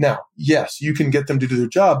 Now, yes, you can get them to do their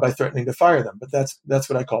job by threatening to fire them, but that's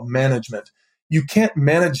what I call management. You can't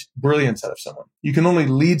manage brilliance out of someone. You can only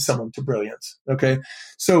lead someone to brilliance. Okay.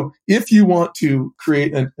 So if you want to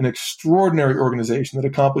create an extraordinary organization that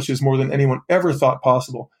accomplishes more than anyone ever thought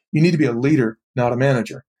possible, you need to be a leader, not a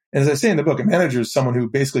manager. And as I say in the book, a manager is someone who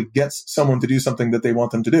basically gets someone to do something that they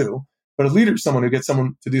want them to do. But a leader is someone who gets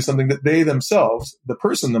someone to do something that they themselves, the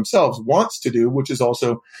person themselves, wants to do, which is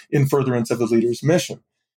also in furtherance of the leader's mission.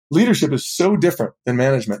 Leadership is so different than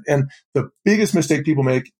management. And the biggest mistake people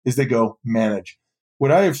make is they go manage.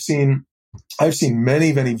 What I've seen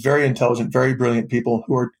many, many very intelligent, very brilliant people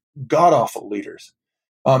who are god-awful leaders.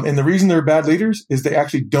 And the reason they're bad leaders is they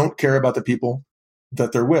actually don't care about the people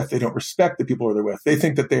that they're with. They don't respect the people they're with. They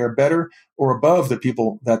think that they are better or above the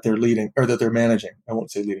people that they're leading or that they're managing. I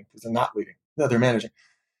won't say leading because they're not leading. No, they're managing.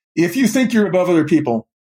 If you think you're above other people,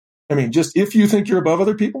 just if you think you're above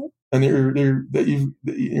other people and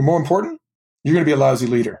you're more important, you're going to be a lousy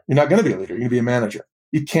leader. You're not going to be a leader. You're going to be a manager.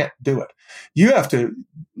 You can't do it. You have to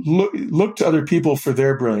look to other people for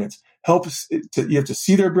their brilliance. You have to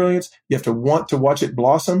see their brilliance. You have to want to watch it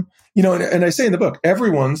blossom. And I say in the book,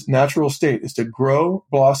 everyone's natural state is to grow,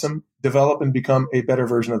 blossom, develop, and become a better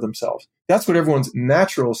version of themselves. That's what everyone's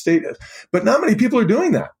natural state is. But not many people are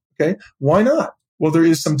doing that. Okay. Why not? Well, there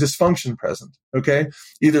is some dysfunction present. Okay.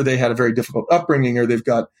 Either they had a very difficult upbringing or they've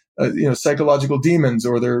got, psychological demons,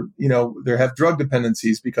 or they have drug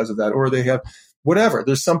dependencies because of that, or they have whatever.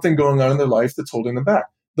 There's something going on in their life that's holding them back.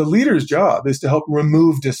 The leader's job is to help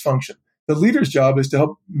remove dysfunction. The leader's job is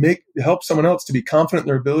to help someone else to be confident in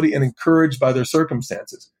their ability and encouraged by their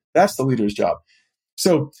circumstances. That's the leader's job.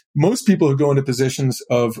 So most people who go into positions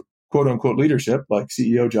of quote unquote leadership, like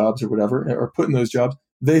CEO jobs or whatever, or put in those jobs,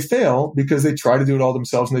 they fail because they try to do it all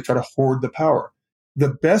themselves and they try to hoard the power. The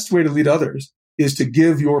best way to lead others is to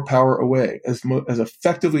give your power away as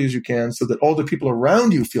effectively as you can so that all the people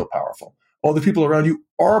around you feel powerful. All the people around you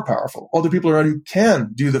are powerful. All the people around you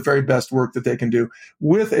can do the very best work that they can do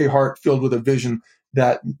with a heart filled with a vision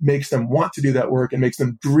that makes them want to do that work and makes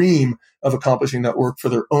them dream of accomplishing that work for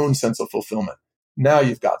their own sense of fulfillment. Now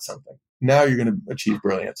you've got something. Now you're going to achieve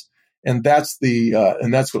brilliance. And that's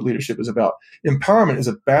what leadership is about. Empowerment is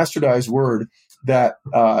a bastardized word that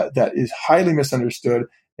is highly misunderstood.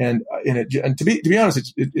 And to be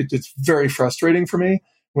honest, it's very frustrating for me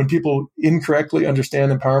when people incorrectly understand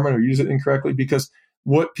empowerment or use it incorrectly, because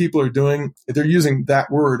what people are doing, they're using that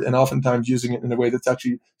word and oftentimes using it in a way that's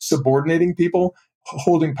actually subordinating people,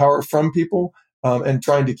 holding power from people, and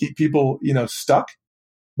trying to keep people, stuck.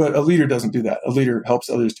 But a leader doesn't do that. A leader helps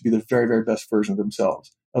others to be the very, very best version of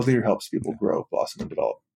themselves. A leader helps people grow, blossom, and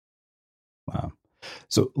develop. Wow.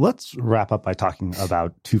 So let's wrap up by talking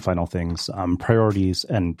about two final things, priorities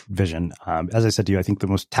and vision. As I said to you, I think the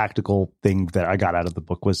most tactical thing that I got out of the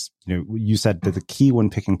book was, you said that the key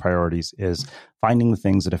when picking priorities is finding the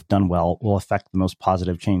things that, if done well, will affect the most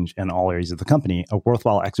positive change in all areas of the company. A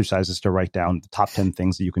worthwhile exercise is to write down the top 10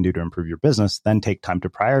 things that you can do to improve your business, then take time to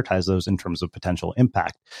prioritize those in terms of potential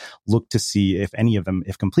impact. Look to see if any of them,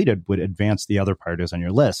 if completed, would advance the other priorities on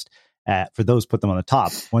your list. For those, put them on the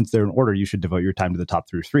top. Once they're in order, you should devote your time to the top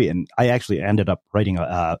 2 or 3. And I actually ended up writing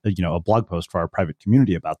a blog post for our private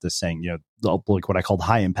community about this, saying, like what I called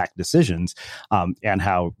high impact decisions, and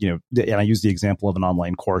how, and I used the example of an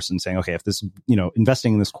online course and saying, okay, if this,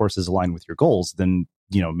 investing in this course is aligned with your goals, then,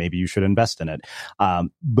 maybe you should invest in it.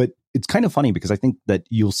 But it's kind of funny because I think that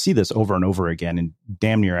you'll see this over and over again in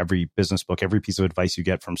damn near every business book, every piece of advice you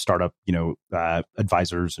get from startup,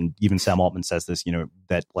 advisors, and even Sam Altman says this,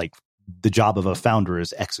 that like the job of a founder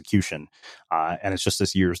is execution, and it's just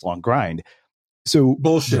this years long grind. So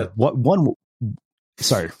bullshit.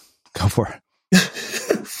 Sorry, go for it.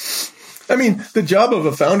 I mean, the job of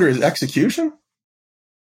a founder is execution.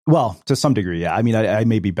 Well, to some degree, yeah. I mean, I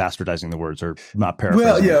may be bastardizing the words or not paraphrasing.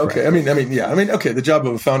 Well, yeah, okay. Okay. The job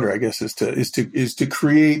of a founder, I guess, is to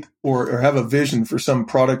create or have a vision for some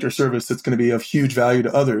product or service that's going to be of huge value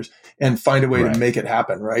to others and find a way to make it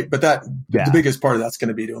happen, right? But the biggest part of that's going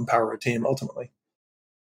to be to empower a team ultimately.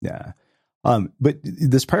 Yeah. But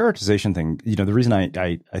this prioritization thing, the reason I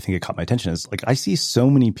think it caught my attention is like I see so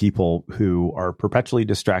many people who are perpetually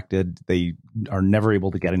distracted. They are never able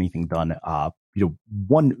to get anything done. How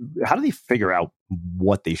do they figure out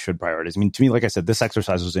what they should prioritize? I mean, to me, like I said, this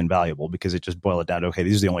exercise was invaluable because it just boiled it down to, okay,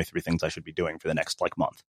 these are the only 3 things I should be doing for the next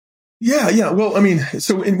month. Yeah. Well, I mean,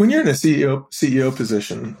 when you're in a CEO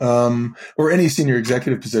position, or any senior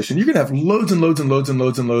executive position, you're going to have loads and loads and loads and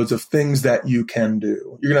loads and loads of things that you can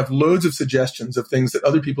do. You're going to have loads of suggestions of things that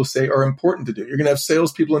other people say are important to do. You're going to have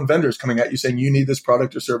salespeople and vendors coming at you saying you need this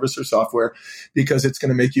product or service or software because it's going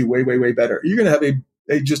to make you way, way, way better. You're going to have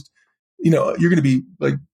you're going to be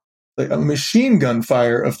like a machine gun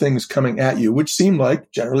fire of things coming at you, which seem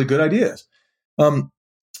like generally good ideas.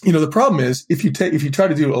 The problem is if you try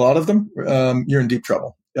to do a lot of them, you're in deep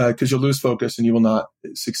trouble because you'll lose focus and you will not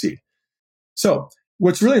succeed. So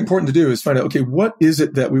what's really important to do is find out, okay, what is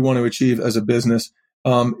it that we want to achieve as a business?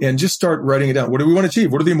 and just start writing it down. What do we want to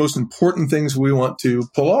achieve? What are the most important things we want to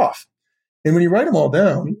pull off? And when you write them all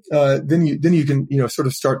down, then you can, sort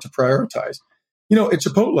of start to prioritize. At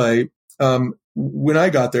Chipotle, when I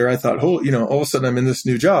got there, I thought, all of a sudden I'm in this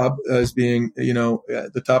new job as being,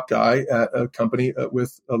 the top guy at a company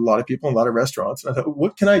with a lot of people, a lot of restaurants. And I thought,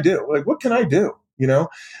 what can I do? What can I do?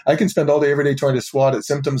 I can spend all day, every day trying to swat at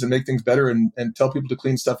symptoms and make things better and tell people to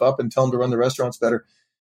clean stuff up and tell them to run the restaurants better.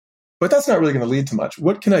 But that's not really going to lead to much.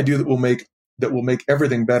 What can I do that will make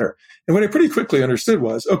everything better? And what I pretty quickly understood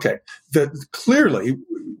was, that clearly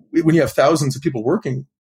when you have thousands of people working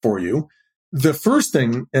for you, the first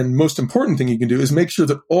thing and most important thing you can do is make sure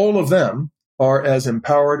that all of them are as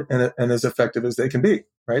empowered and as effective as they can be,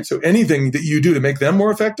 right? So anything that you do to make them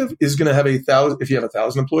more effective is going to have if you have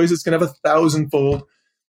 1,000 employees, it's going to have 1,000-fold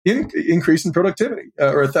increase in productivity,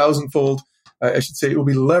 or 1,000-fold, I should say, it will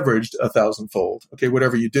be leveraged 1,000-fold. Okay,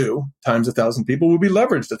 whatever you do times 1,000 people will be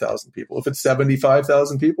leveraged 1,000 people. If it's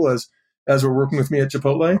 75,000 people, as we're working with me at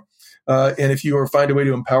Chipotle, and if you find a way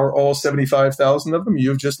to empower all 75,000 of them,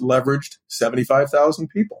 you've just leveraged 75,000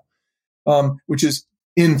 people, which is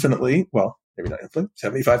infinitely, well, maybe not infinitely,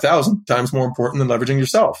 75,000 times more important than leveraging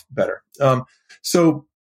yourself better. So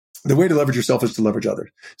the way to leverage yourself is to leverage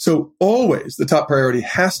others. So always the top priority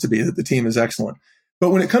has to be that the team is excellent. But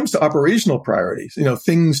when it comes to operational priorities,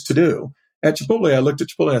 things to do, at Chipotle, I looked at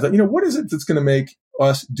Chipotle and I thought, what is it that's going to make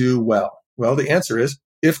us do well? Well, the answer is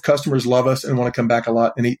if customers love us and want to come back a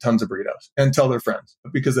lot and eat tons of burritos and tell their friends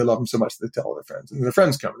because they love them so much, they tell their friends, and their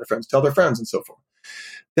friends come and their friends tell their friends and so forth.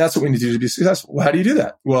 That's what we need to do to be successful. Well, how do you do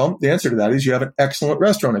that? Well, the answer to that is you have an excellent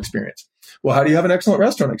restaurant experience. Well, how do you have an excellent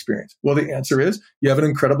restaurant experience? Well, the answer is you have an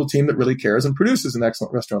incredible team that really cares and produces an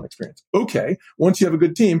excellent restaurant experience. Okay, once you have a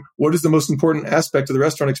good team, what is the most important aspect of the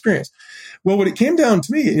restaurant experience? Well, when it came down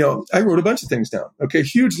to me, I wrote a bunch of things down. Okay,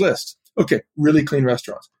 huge list. Okay, really clean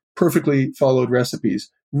restaurants, perfectly followed recipes,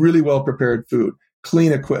 really well-prepared food,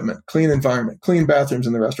 clean equipment, clean environment, clean bathrooms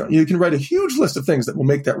in the restaurant. You can write a huge list of things that will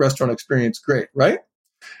make that restaurant experience great, right?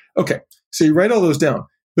 Okay, so you write all those down.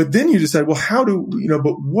 But then you decide, well, how do,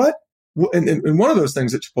 but what? And one of those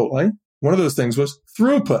things at Chipotle, one of those things was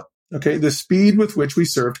throughput, okay, the speed with which we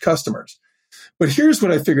served customers. But here's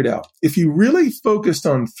what I figured out. If you really focused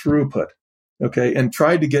on throughput, okay, and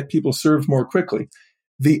tried to get people served more quickly,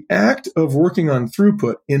 the act of working on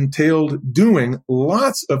throughput entailed doing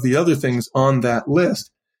lots of the other things on that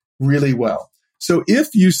list really well. So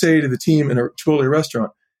if you say to the team in a Chipotle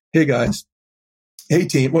restaurant, hey guys, hey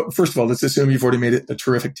team, well, first of all, let's assume you've already made it a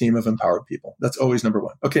terrific team of empowered people. That's always number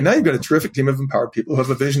one. Okay, now you've got a terrific team of empowered people who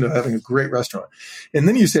have a vision of having a great restaurant. And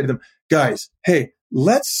then you say to them, guys, hey,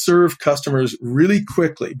 let's serve customers really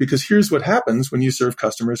quickly, because here's what happens when you serve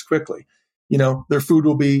customers quickly. Their food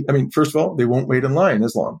will be, first of all, they won't wait in line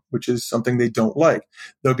as long, which is something they don't like.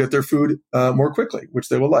 They'll get their food more quickly, which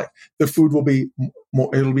they will like. The food will be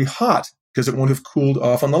it'll be hot because it won't have cooled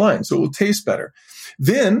off on the line. So it will taste better.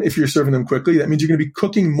 Then if you're serving them quickly, that means you're going to be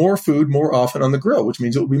cooking more food more often on the grill, which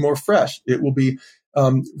means it will be more fresh. It will be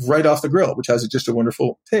right off the grill, which has just a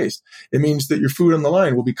wonderful taste. It means that your food on the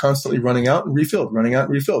line will be constantly running out and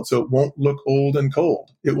refilled. So it won't look old and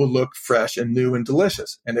cold. It will look fresh and new and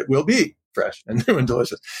delicious, and it will be fresh and new and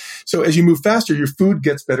delicious. So as you move faster, your food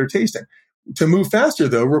gets better tasting. To move faster,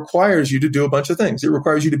 though, requires you to do a bunch of things. It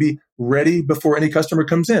requires you to be ready before any customer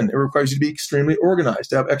comes in. It requires you to be extremely organized,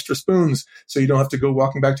 to have extra spoons so you don't have to go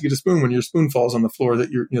walking back to get a spoon when your spoon falls on the floor that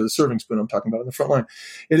the serving spoon I'm talking about on the front line.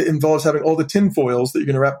 It involves having all the tin foils that you're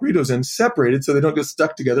going to wrap burritos in separated so they don't get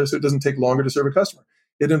stuck together, so it doesn't take longer to serve a customer.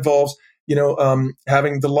 It involves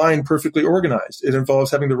having the line perfectly organized. It involves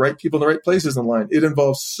having the right people in the right places in the line. It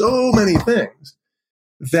involves so many things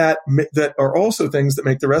that are also things that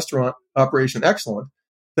make the restaurant operation excellent,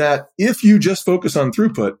 that if you just focus on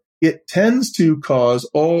throughput, it tends to cause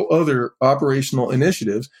all other operational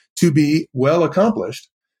initiatives to be well accomplished.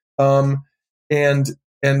 And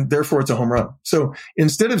therefore it's a home run. So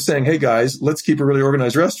instead of saying, hey guys, let's keep a really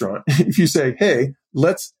organized restaurant, if you say, hey,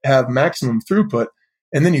 let's have maximum throughput,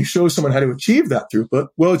 and then you show someone how to achieve that throughput,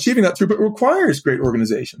 well, achieving that throughput requires great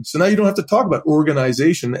organization. So now you don't have to talk about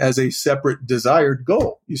organization as a separate desired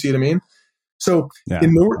goal. You see what I mean? So,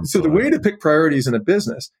 the way to pick priorities in a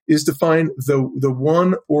business is to find the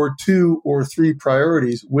one or two or three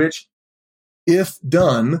priorities, which, if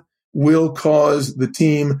done, will cause the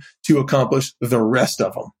team to accomplish the rest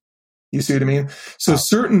of them. You see what I mean? So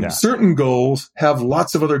certain goals have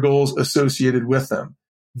lots of other goals associated with them.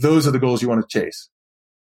 Those are the goals you want to chase.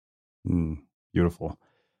 Beautiful.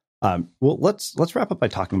 Well, let's wrap up by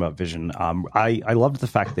talking about vision. I loved the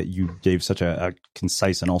fact that you gave such a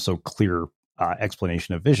concise and also clear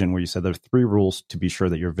explanation of vision, where you said there are 3 rules to be sure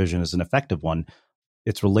that your vision is an effective one.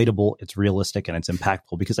 It's relatable, it's realistic, and it's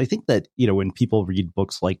impactful. Because I think that, when people read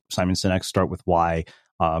books like Simon Sinek's Start With Why,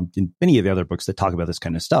 and many of the other books that talk about this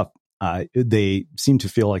kind of stuff, they seem to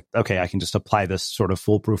feel like, okay, I can just apply this sort of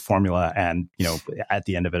foolproof formula and, at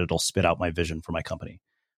the end of it, it'll spit out my vision for my company.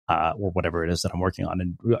 Or whatever it is that I'm working on.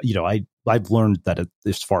 And, I've learned that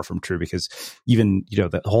it's far from true, because even,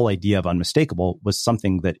 the whole idea of unmistakable was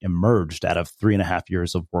something that emerged out of 3.5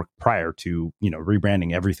 years of work prior to,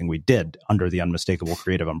 rebranding everything we did under the Unmistakable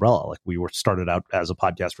creative umbrella. Like, we were started out as a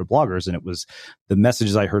podcast for bloggers, and it was the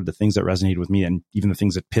messages I heard, the things that resonated with me, and even the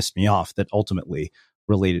things that pissed me off that ultimately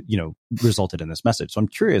resulted in this message. So I'm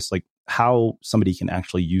curious, like, how somebody can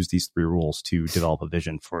actually use these 3 rules to develop a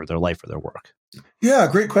vision for their life or their work. Yeah,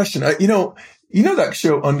 great question. You know that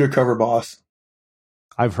show Undercover Boss?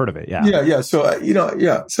 I've heard of it. Yeah. Yeah. So,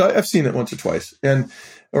 so I've seen it once or twice,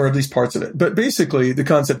 or at least parts of it. But basically the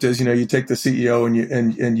concept is, you take the CEO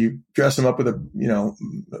and you dress him up with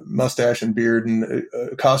a, mustache and beard and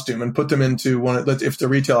a costume and put them into if it's a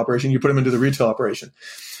retail operation, you put them into the retail operation.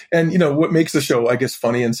 And, what makes the show, I guess,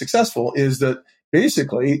 funny and successful is that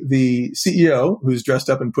basically the CEO who's dressed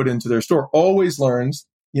up and put into their store always learns,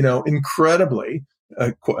 incredibly,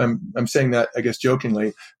 I'm saying that, I guess,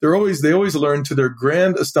 jokingly, they always learn to their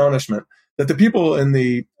grand astonishment that the people in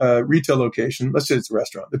the retail location, let's say it's a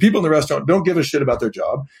restaurant, the people in the restaurant don't give a shit about their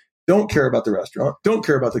job, don't care about the restaurant, don't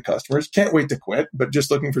care about the customers, can't wait to quit, but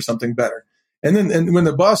just looking for something better. And when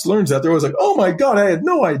the boss learns that, they're always like, oh my God, I had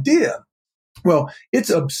no idea. Well, it's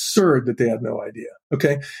absurd that they had no idea.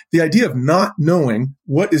 Okay. The idea of not knowing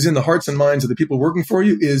what is in the hearts and minds of the people working for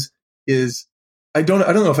you is I don't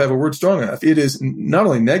know if I have a word strong enough. It is not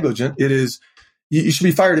only negligent, it is, you should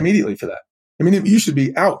be fired immediately for that. I mean, you should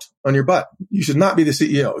be out on your butt. You should not be the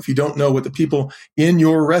CEO if you don't know what the people in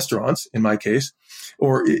your restaurants, in my case,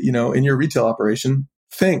 or, in your retail operation,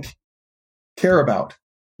 think, care about,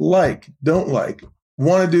 like, don't like,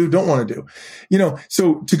 want to do, don't want to do.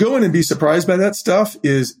 So to go in and be surprised by that stuff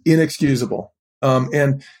is inexcusable.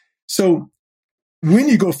 And so when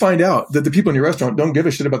you go find out that the people in your restaurant don't give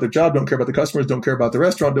a shit about their job, don't care about the customers, don't care about the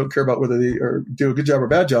restaurant, don't care about whether they do a good job or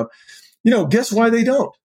bad job, guess why they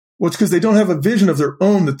don't? Well, it's because they don't have a vision of their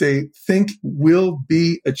own that they think will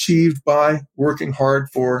be achieved by working hard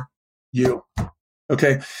for you.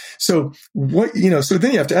 Okay. So so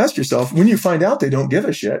then you have to ask yourself, when you find out they don't give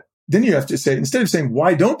a shit, then you have to say, instead of saying,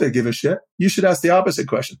 why don't they give a shit? You should ask the opposite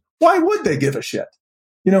question. Why would they give a shit?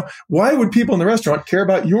 Why would people in the restaurant care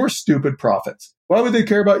about your stupid profits? Why would they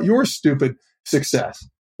care about your stupid success?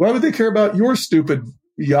 Why would they care about your stupid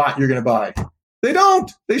yacht you're going to buy? They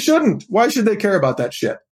don't. They shouldn't. Why should they care about that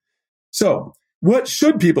shit? So what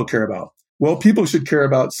should people care about? Well, people should care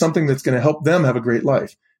about something that's going to help them have a great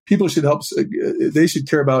life. People should they should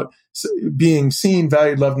care about being seen,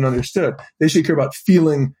 valued, loved, and understood. They should care about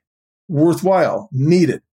feeling worthwhile,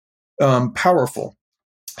 needed, powerful,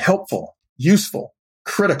 helpful, useful,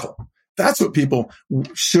 critical. That's what people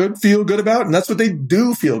should feel good about, and that's what they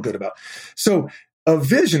do feel good about. So a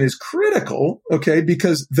vision is critical, okay,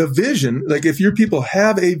 because the vision, like if your people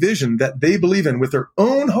have a vision that they believe in with their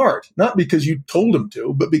own heart, not because you told them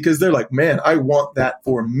to, but because they're like, man, I want that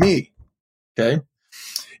for me, okay?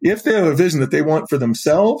 If they have a vision that they want for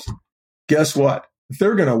themselves, guess what?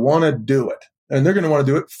 They're going to want to do it, and they're going to want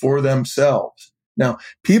to do it for themselves. Now,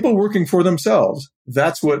 people working for themselves,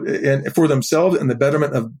 and for themselves and the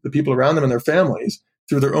betterment of the people around them and their families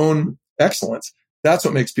through their own excellence, that's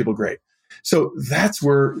what makes people great. So that's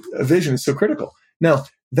where a vision is so critical. Now,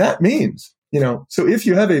 that means, so if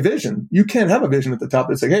you have a vision, you can't have a vision at the top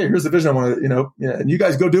that's like, hey, here's the vision I want to, and you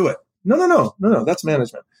guys go do it. No. That's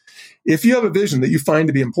management. If you have a vision that you find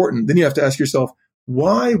to be important, then you have to ask yourself,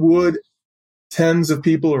 why would tens of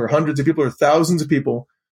people or hundreds of people or thousands of people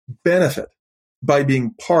benefit by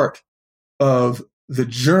being part of the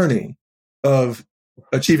journey of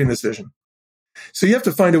achieving this vision? So you have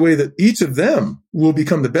to find a way that each of them will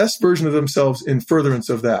become the best version of themselves in furtherance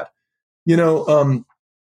of that. At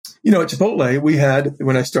Chipotle,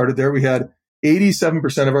 when I started there, we had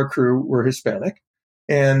 87% of our crew were Hispanic,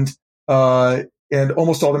 and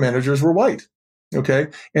almost all the managers were white. Okay.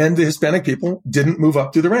 And the Hispanic people didn't move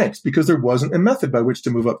up through the ranks because there wasn't a method by which to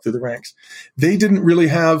move up through the ranks. They didn't really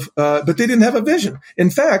have, but they didn't have a vision. In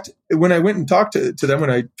fact, when I went and talked to them, when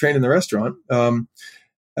I trained in the restaurant,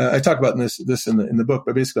 I talk about this in the book,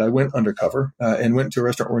 but basically I went undercover and went to a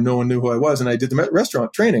restaurant where no one knew who I was, and I did the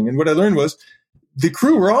restaurant training. And what I learned was the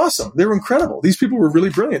crew were awesome. They were incredible. These people were really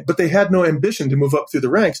brilliant, but they had no ambition to move up through the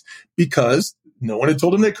ranks because no one had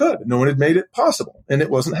told them they could. No one had made it possible, and it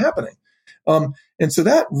wasn't happening. And so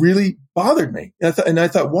that really bothered me. And I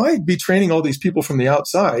thought, why be training all these people from the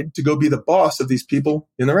outside to go be the boss of these people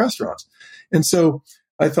in the restaurants? And so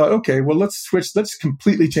I thought, okay, well, let's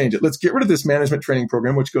completely change it. Let's get rid of this management training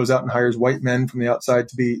program, which goes out and hires white men from the outside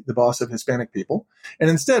to be the boss of Hispanic people. And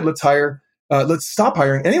instead, let's stop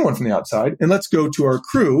hiring anyone from the outside, and let's go to our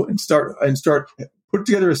crew and start put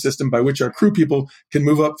together a system by which our crew people can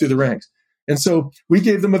move up through the ranks. And so we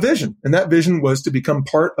gave them a vision, and that vision was to become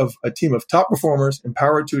part of a team of top performers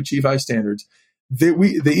empowered to achieve high standards. They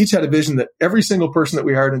each had a vision that every single person that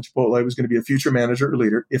we hired in Chipotle was going to be a future manager or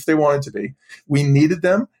leader if they wanted to be. We needed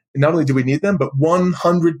them. And not only do we need them, but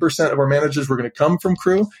 100% of our managers were going to come from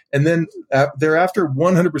crew. And then thereafter,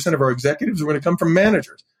 100% of our executives were going to come from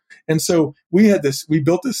managers. And so we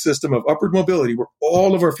built this system of upward mobility where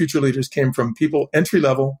all of our future leaders came from people, entry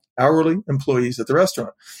level, hourly employees at the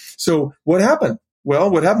restaurant. So what happened?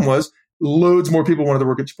 Well, what happened was loads more people wanted to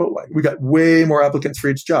work at Chipotle. We got way more applicants for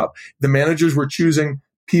each job. The managers were choosing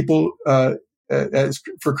people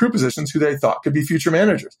for crew positions who they thought could be future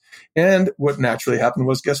managers. And what naturally happened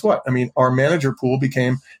was, guess what? I mean, our manager pool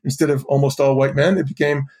became, instead of almost all white men, it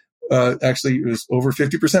became actually, it was over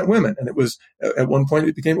 50% women. And it was, at one point,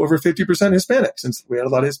 it became over 50% Hispanic, since we had a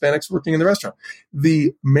lot of Hispanics working in the restaurant.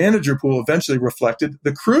 The manager pool eventually reflected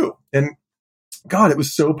the crew. And God, it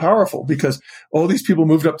was so powerful because all these people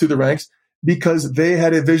moved up through the ranks because they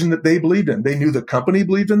had a vision that they believed in. They knew the company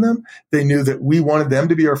believed in them. They knew that we wanted them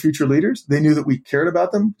to be our future leaders. They knew that we cared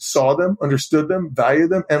about them, saw them, understood them, valued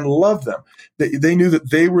them, and loved them. They knew that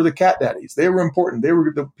they were the cat daddies. They were important. They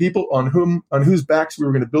were the people on whose backs we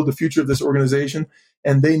were going to build the future of this organization.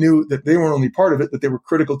 And they knew that they weren't only part of it, that they were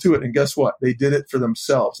critical to it. And guess what? They did it for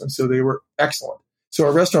themselves. And so they were excellent. So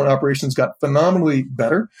our restaurant operations got phenomenally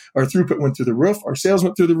better. Our throughput went through the roof. Our sales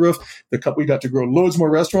went through the roof. We got to grow loads more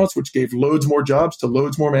restaurants, which gave loads more jobs to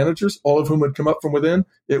loads more managers, all of whom had come up from within.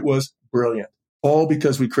 It was brilliant. All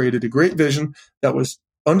because we created a great vision that was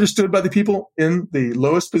understood by the people in the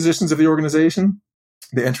lowest positions of the organization,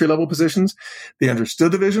 the entry-level positions. They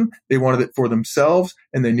understood the vision. They wanted it for themselves,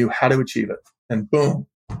 and they knew how to achieve it. And boom,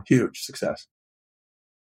 huge success.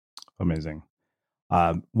 Amazing.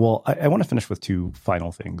 Well, I want to finish with two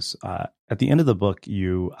final things. At the end of the book,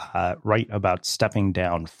 you write about stepping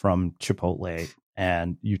down from Chipotle,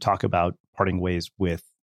 and you talk about parting ways with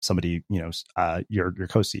somebody, your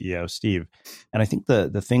co-CEO, Steve. And I think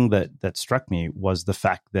the thing that struck me was the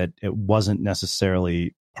fact that it wasn't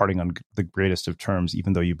necessarily parting on the greatest of terms,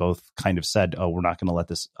 even though you both kind of said, oh, we're not going to let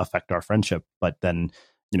this affect our friendship. But then,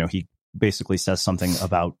 he basically says something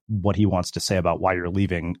about what he wants to say about why you're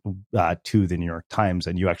leaving to the New York Times,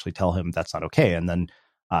 and you actually tell him that's not okay. And then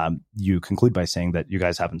you conclude by saying that you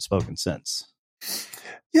guys haven't spoken since.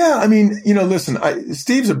 Yeah, I mean, listen,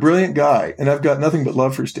 Steve's a brilliant guy, and I've got nothing but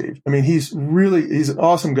love for Steve. I mean, he's an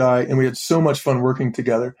awesome guy, and we had so much fun working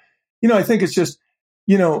together. I think it's just,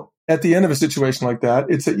 at the end of a situation like that,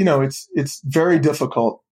 it's very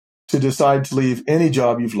difficult to decide to leave any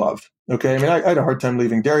job you've loved. Okay. I mean, I had a hard time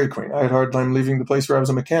leaving Dairy Queen. I had a hard time leaving the place where I was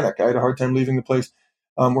a mechanic. I had a hard time leaving the place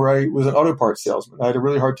where I was an auto parts salesman. I had a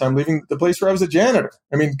really hard time leaving the place where I was a janitor.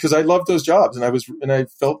 I mean, because I loved those jobs and I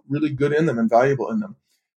felt really good in them and valuable in them.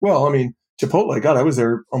 Well, I mean, Chipotle, God, I was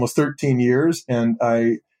there almost 13 years, and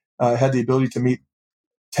I had the ability to meet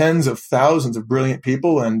tens of thousands of brilliant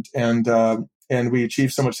people, and we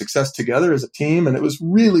achieved so much success together as a team, and it was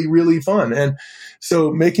really, really fun. And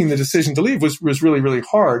so making the decision to leave was really, really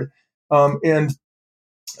hard. And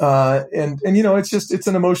it's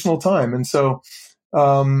an emotional time. And so,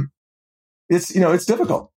 it's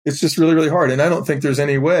difficult. It's just really, really hard. And I don't think there's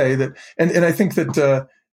any way that, and I think that,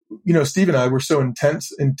 Steve and I were so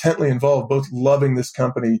intently involved, both loving this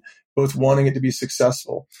company, both wanting it to be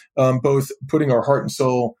successful, both putting our heart and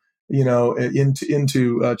soul,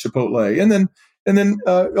 into Chipotle. And then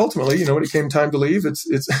ultimately, when it came time to leave, it's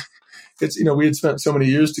we had spent so many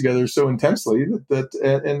years together so intensely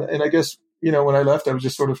and I guess, when I left, I was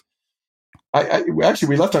just sort of,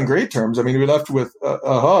 we left on great terms. I mean, we left with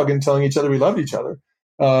a hug and telling each other we loved each other.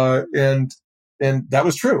 And that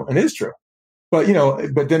was true and is true. But,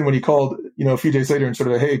 but then when he called, a few days later and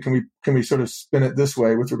sort of, hey, can we sort of spin it this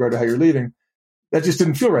way with regard to how you're leaving? That just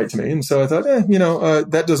didn't feel right to me. And so I thought,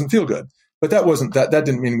 that doesn't feel good. But that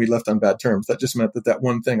didn't mean we left on bad terms. That just meant that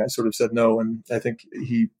one thing I sort of said no. And I think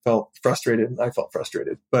he felt frustrated and I felt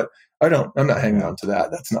frustrated, but I'm not hanging on to that.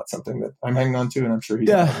 That's not something that I'm hanging on to. And I'm sure he's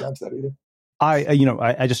not hanging on to that either.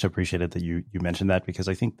 I just appreciated that you mentioned that, because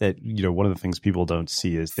I think that, one of the things people don't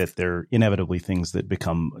see is that there are inevitably things that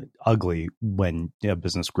become ugly when a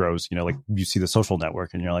business grows. Like you see the social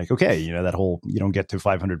network and you're like, okay, that whole, you don't get to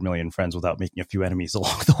 500 million friends without making a few enemies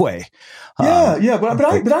along the way. But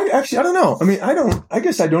I actually, I don't know. I mean, I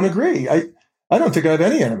guess I don't agree. I don't think I have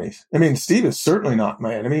any enemies. I mean, Steve is certainly not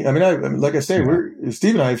my enemy. I mean, like I say,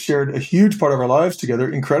 Steve and I have shared a huge part of our lives together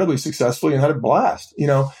incredibly successfully and had a blast,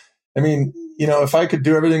 I mean, if I could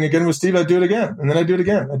do everything again with Steve, I'd do it again. And then I'd do it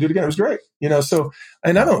again. It was great. So,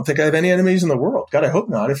 and I don't think I have any enemies in the world. God, I hope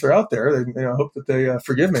not. If they're out there, I hope that they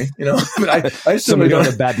forgive me, but I somebody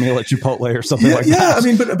got a bad meal at Chipotle or something like that. Yeah. I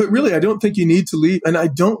mean, but really, I don't think you need to leave. And I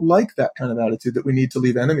don't like that kind of attitude that we need to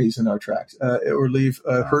leave enemies in our tracks, or leave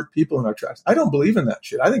hurt people in our tracks. I don't believe in that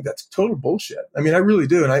shit. I think that's total bullshit. I mean, I really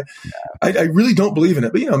do. And I really don't believe in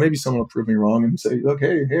it, but maybe someone will prove me wrong and say,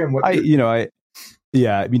 okay, hey,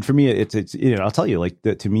 yeah, I mean, for me, it's I'll tell you, like,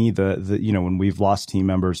 to me, the when we've lost team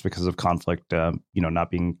members because of conflict, not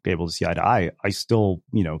being able to see eye to eye, I still,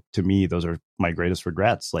 to me, those are my greatest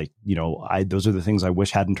regrets. Like, those are the things I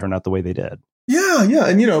wish hadn't turned out the way they did. Yeah,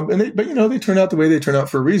 and they turn out the way they turn out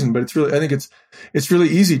for a reason. But I think it's really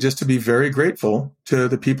easy just to be very grateful to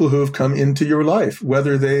the people who have come into your life,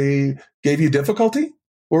 whether they gave you difficulty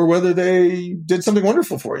or whether they did something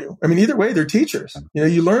wonderful for you. I mean, either way, they're teachers.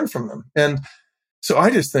 You learn from them. And so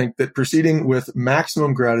I just think that proceeding with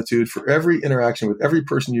maximum gratitude for every interaction with every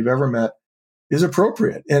person you've ever met is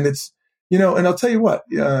appropriate. And it's, and I'll tell you what,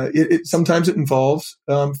 sometimes it involves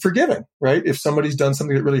forgiving, right? If somebody's done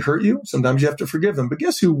something that really hurt you, sometimes you have to forgive them. But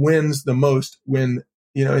guess who wins the most when,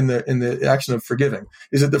 in the action of forgiving?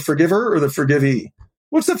 Is it the forgiver or the forgivee?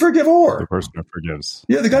 What's the forgiver? The person who forgives.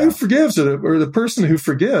 Yeah, the guy who forgives or the person who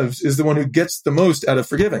forgives is the one who gets the most out of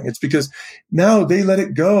forgiving. It's because now they let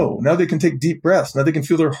it go. Now they can take deep breaths. Now they can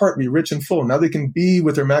feel their heart be rich and full. Now they can be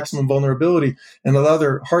with their maximum vulnerability and allow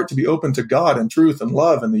their heart to be open to God and truth and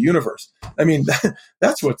love and the universe. I mean,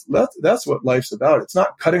 that's what life's about. It's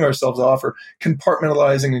not cutting ourselves off or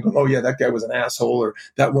compartmentalizing and going, oh yeah, that guy was an asshole, or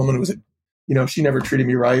that woman was she never treated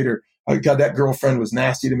me right, or oh God, that girlfriend was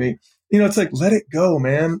nasty to me. It's like, let it go,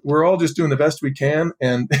 man. We're all just doing the best we can.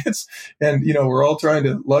 And we're all trying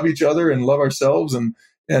to love each other and love ourselves and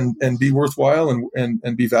be worthwhile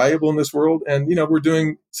and be valuable in this world. And, we're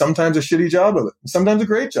doing sometimes a shitty job of it, sometimes a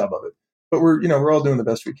great job of it, but we're all doing the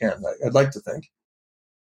best we can. I'd like to think.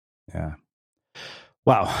 Yeah.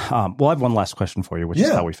 Wow. Well, I have one last question for you, which is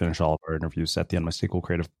how we finish all of our interviews at the Unmistakable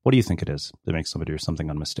Creative. What do you think it is that makes somebody or something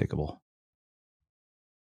unmistakable?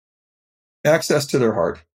 Access to their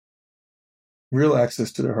heart. Real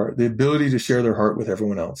access to their heart, the ability to share their heart with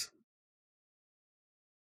everyone else.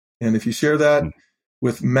 And if you share that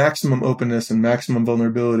with maximum openness and maximum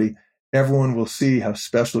vulnerability, everyone will see how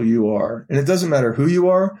special you are. And it doesn't matter who you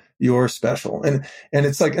are special. And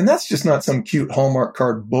it's like, and that's just not some cute Hallmark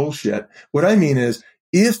card bullshit. What I mean is,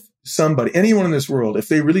 if anyone in this world, if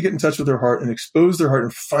they really get in touch with their heart and expose their heart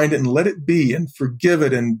and find it and let it be and forgive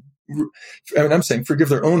it, and I'm saying forgive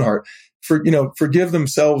their own heart, forgive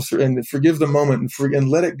themselves and forgive the moment and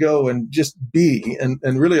let it go and just be and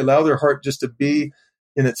really allow their heart just to be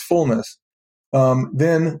in its fullness,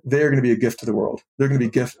 then they're going to be a gift to the world. They're going to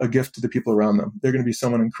be a gift to the people around them. They're going to be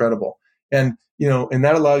someone incredible. And, and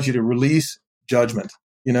that allows you to release judgment,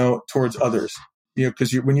 towards others,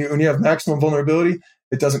 because when you have maximum vulnerability,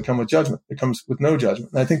 it doesn't come with judgment. It comes with no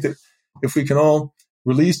judgment. And I think that if we can all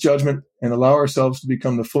release judgment and allow ourselves to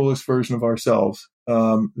become the fullest version of ourselves,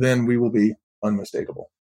 then we will be unmistakable.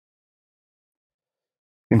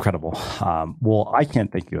 Incredible. Well, I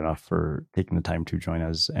can't thank you enough for taking the time to join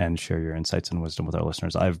us and share your insights and wisdom with our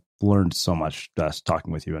listeners. I've learned so much just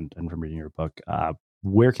talking with you and from reading your book.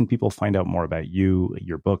 Where can people find out more about you,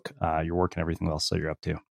 your book, your work, and everything else that you're up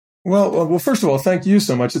to? Well, first of all, thank you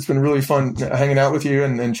so much. It's been really fun hanging out with you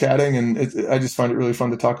and chatting. And I just find it really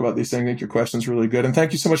fun to talk about these things. I think your questions are really good. And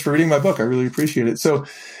thank you so much for reading my book. I really appreciate it. So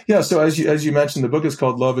as you mentioned, the book is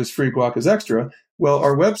called Love is Free, Guac is Extra. Well,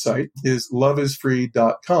 our website is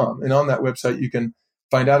loveisfree.com. And on that website, you can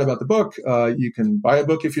find out about the book. You can buy a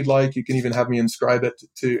book if you'd like. You can even have me inscribe it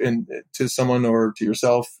to someone or to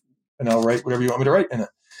yourself, and I'll write whatever you want me to write in it.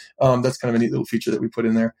 That's kind of a neat little feature that we put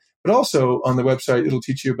in there. But also on the website, it'll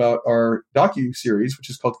teach you about our docu-series,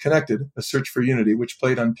 which is called Connected, A Search for Unity, which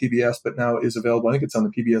played on PBS, but now is available. I think it's on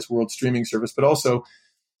the PBS World streaming service. But also,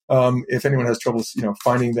 if anyone has trouble,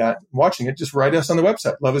 finding that, watching it, just write us on the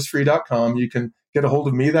website, loveisfree.com. You can get a hold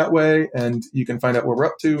of me that way, and you can find out what we're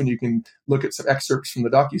up to, and you can look at some excerpts from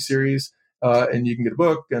the docu-series, and you can get a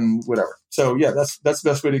book and whatever. So, yeah, that's the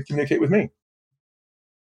best way to communicate with me.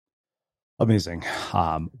 Amazing.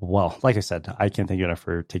 Well, like I said, I can't thank you enough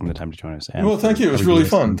for taking the time to join us. Well, thank you. It was really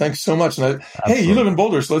fun. Thanks so much. And hey, you live in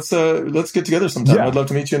Boulder, so let's get together sometime. Yeah. I'd love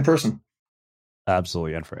to meet you in person.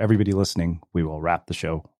 Absolutely. And for everybody listening, we will wrap the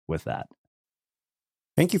show with that.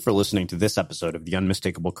 Thank you for listening to this episode of the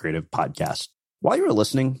Unmistakable Creative Podcast. While you were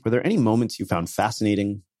listening, were there any moments you found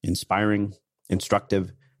fascinating, inspiring,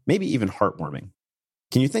 instructive, maybe even heartwarming?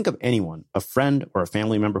 Can you think of anyone, a friend or a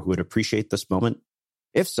family member who would appreciate this moment?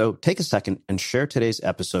 If so, take a second and share today's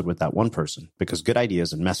episode with that one person, because good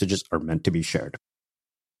ideas and messages are meant to be shared.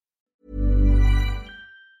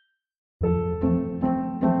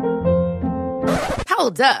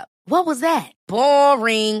 Hold up. What was that?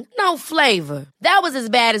 Boring. No flavor. That was as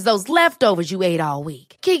bad as those leftovers you ate all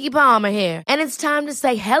week. Keke Palmer here. And it's time to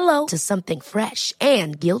say hello to something fresh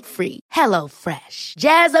and guilt-free. Hello Fresh.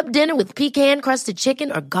 Jazz up dinner with pecan-crusted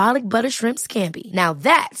chicken or garlic butter shrimp scampi. Now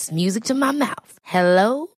that's music to my mouth.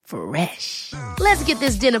 Hello Fresh. Let's get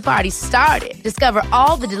this dinner party started. Discover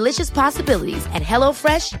all the delicious possibilities at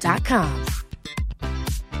HelloFresh.com.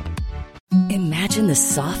 Imagine the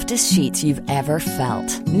softest sheets you've ever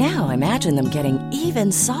felt. Now imagine them getting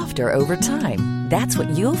even softer over time. That's what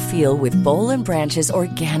you'll feel with Boll & Branch's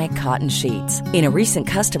organic cotton sheets. In a recent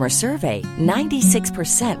customer survey,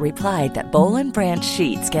 96% replied that Boll & Branch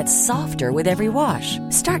sheets get softer with every wash.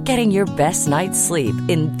 Start getting your best night's sleep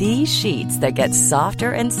in these sheets that get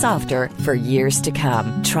softer and softer for years to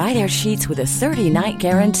come. Try their sheets with a 30-night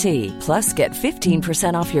guarantee. Plus, get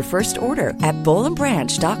 15% off your first order at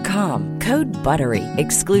bollandbranch.com. Code BUTTERY.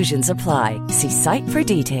 Exclusions apply. See site for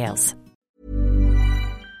details.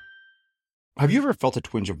 Have you ever felt a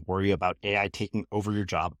twinge of worry about AI taking over your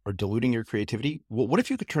job or diluting your creativity? Well, what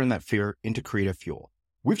if you could turn that fear into creative fuel?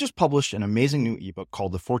 We've just published an amazing new ebook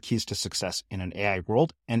called The 4 Keys to Success in an AI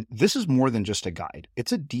World, and this is more than just a guide.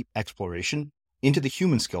 It's a deep exploration into the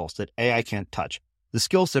human skills that AI can't touch, the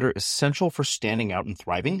skills that are essential for standing out and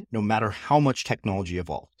thriving, no matter how much technology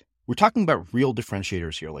evolved. We're talking about real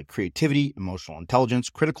differentiators here, like creativity, emotional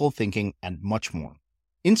intelligence, critical thinking, and much more.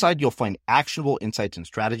 Inside, you'll find actionable insights and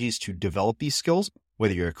strategies to develop these skills,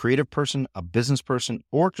 whether you're a creative person, a business person,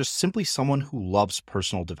 or just simply someone who loves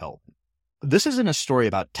personal development. This isn't a story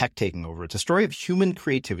about tech taking over. It's a story of human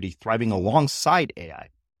creativity thriving alongside AI.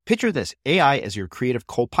 Picture this, AI as your creative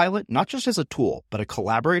co-pilot, not just as a tool, but a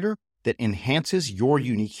collaborator that enhances your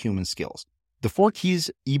unique human skills. The 4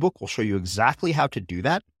 Keys ebook will show you exactly how to do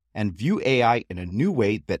that and view AI in a new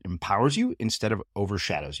way that empowers you instead of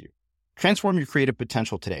overshadows you. Transform your creative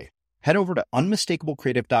potential today. Head over to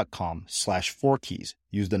unmistakablecreative.com/4keys.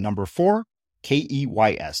 Use the number 4,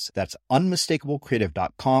 KEYS. That's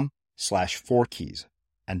unmistakablecreative.com/4keys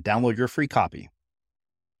and download your free copy.